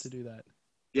would love to do that.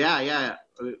 Yeah.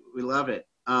 We love it.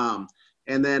 And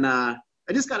then I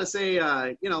just got to say,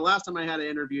 last time I had an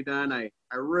interview done, I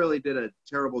really did a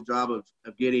terrible job of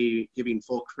giving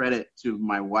full credit to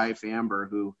my wife, Amber,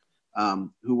 who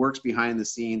works behind the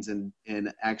scenes and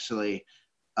actually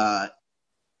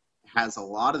has a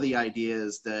lot of the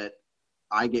ideas that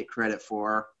I get credit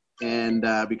for. And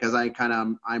because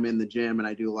I'm in the gym and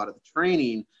I do a lot of the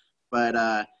training,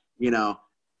 but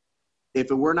if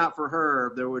it were not for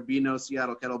her, there would be no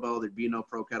Seattle Kettlebell, there'd be no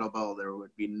Pro Kettlebell, there would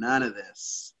be none of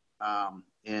this.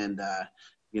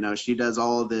 She does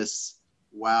all of this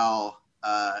while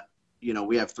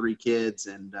we have 3 kids,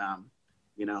 and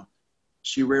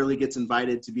she rarely gets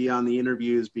invited to be on the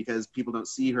interviews because people don't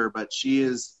see her, but she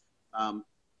is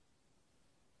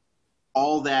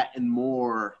all that and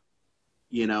more,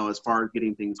 as far as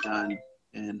getting things done.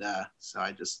 And so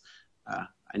I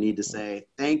need to say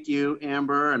thank you,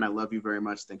 Amber, and I love you very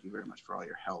much. Thank you very much for all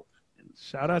your help.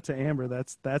 Shout out to Amber.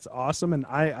 That's awesome. And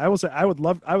I would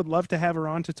love to have her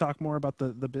on to talk more about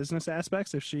the business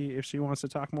aspects. If she wants to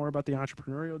talk more about the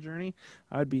entrepreneurial journey,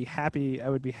 I would be happy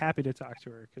to talk to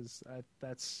her, because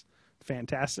that's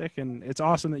fantastic. And it's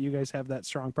awesome that you guys have that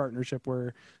strong partnership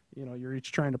where, you're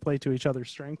each trying to play to each other's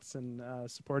strengths and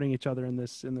supporting each other in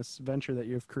this venture that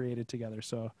you've created together.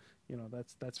 So,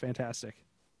 that's fantastic.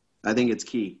 I think it's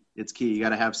key. You got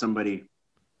to have somebody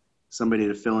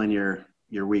to fill in your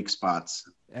weak spots.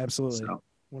 Absolutely. So,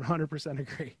 100%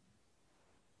 agree.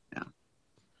 Yeah.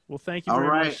 Well, thank you very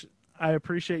much. I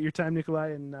appreciate your time,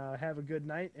 Nikolai, and have a good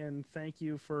night. And thank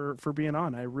you for being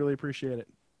on. I really appreciate it.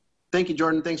 Thank you,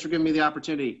 Jordan. Thanks for giving me the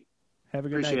opportunity. Have a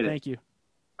good night. Thank you.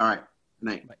 All right. Good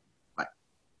night. Bye. Bye.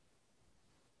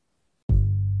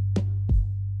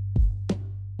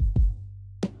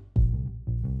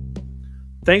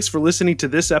 Thanks for listening to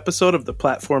this episode of the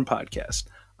Platform Podcast.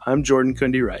 I'm Jordan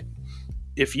Kundi Wright.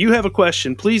 If you have a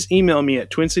question, please email me at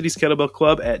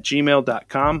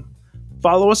twincitieskettlebellclub@gmail.com.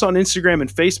 Follow us on Instagram and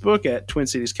Facebook at Twin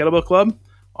Cities Kettlebell Club,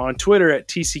 on Twitter at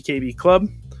TCKB Club,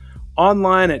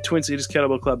 online at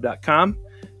twincitieskettlebellclub.com,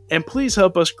 and please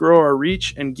help us grow our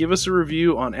reach and give us a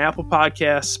review on Apple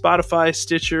Podcasts, Spotify,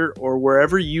 Stitcher, or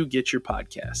wherever you get your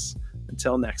podcasts.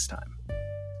 Until next time.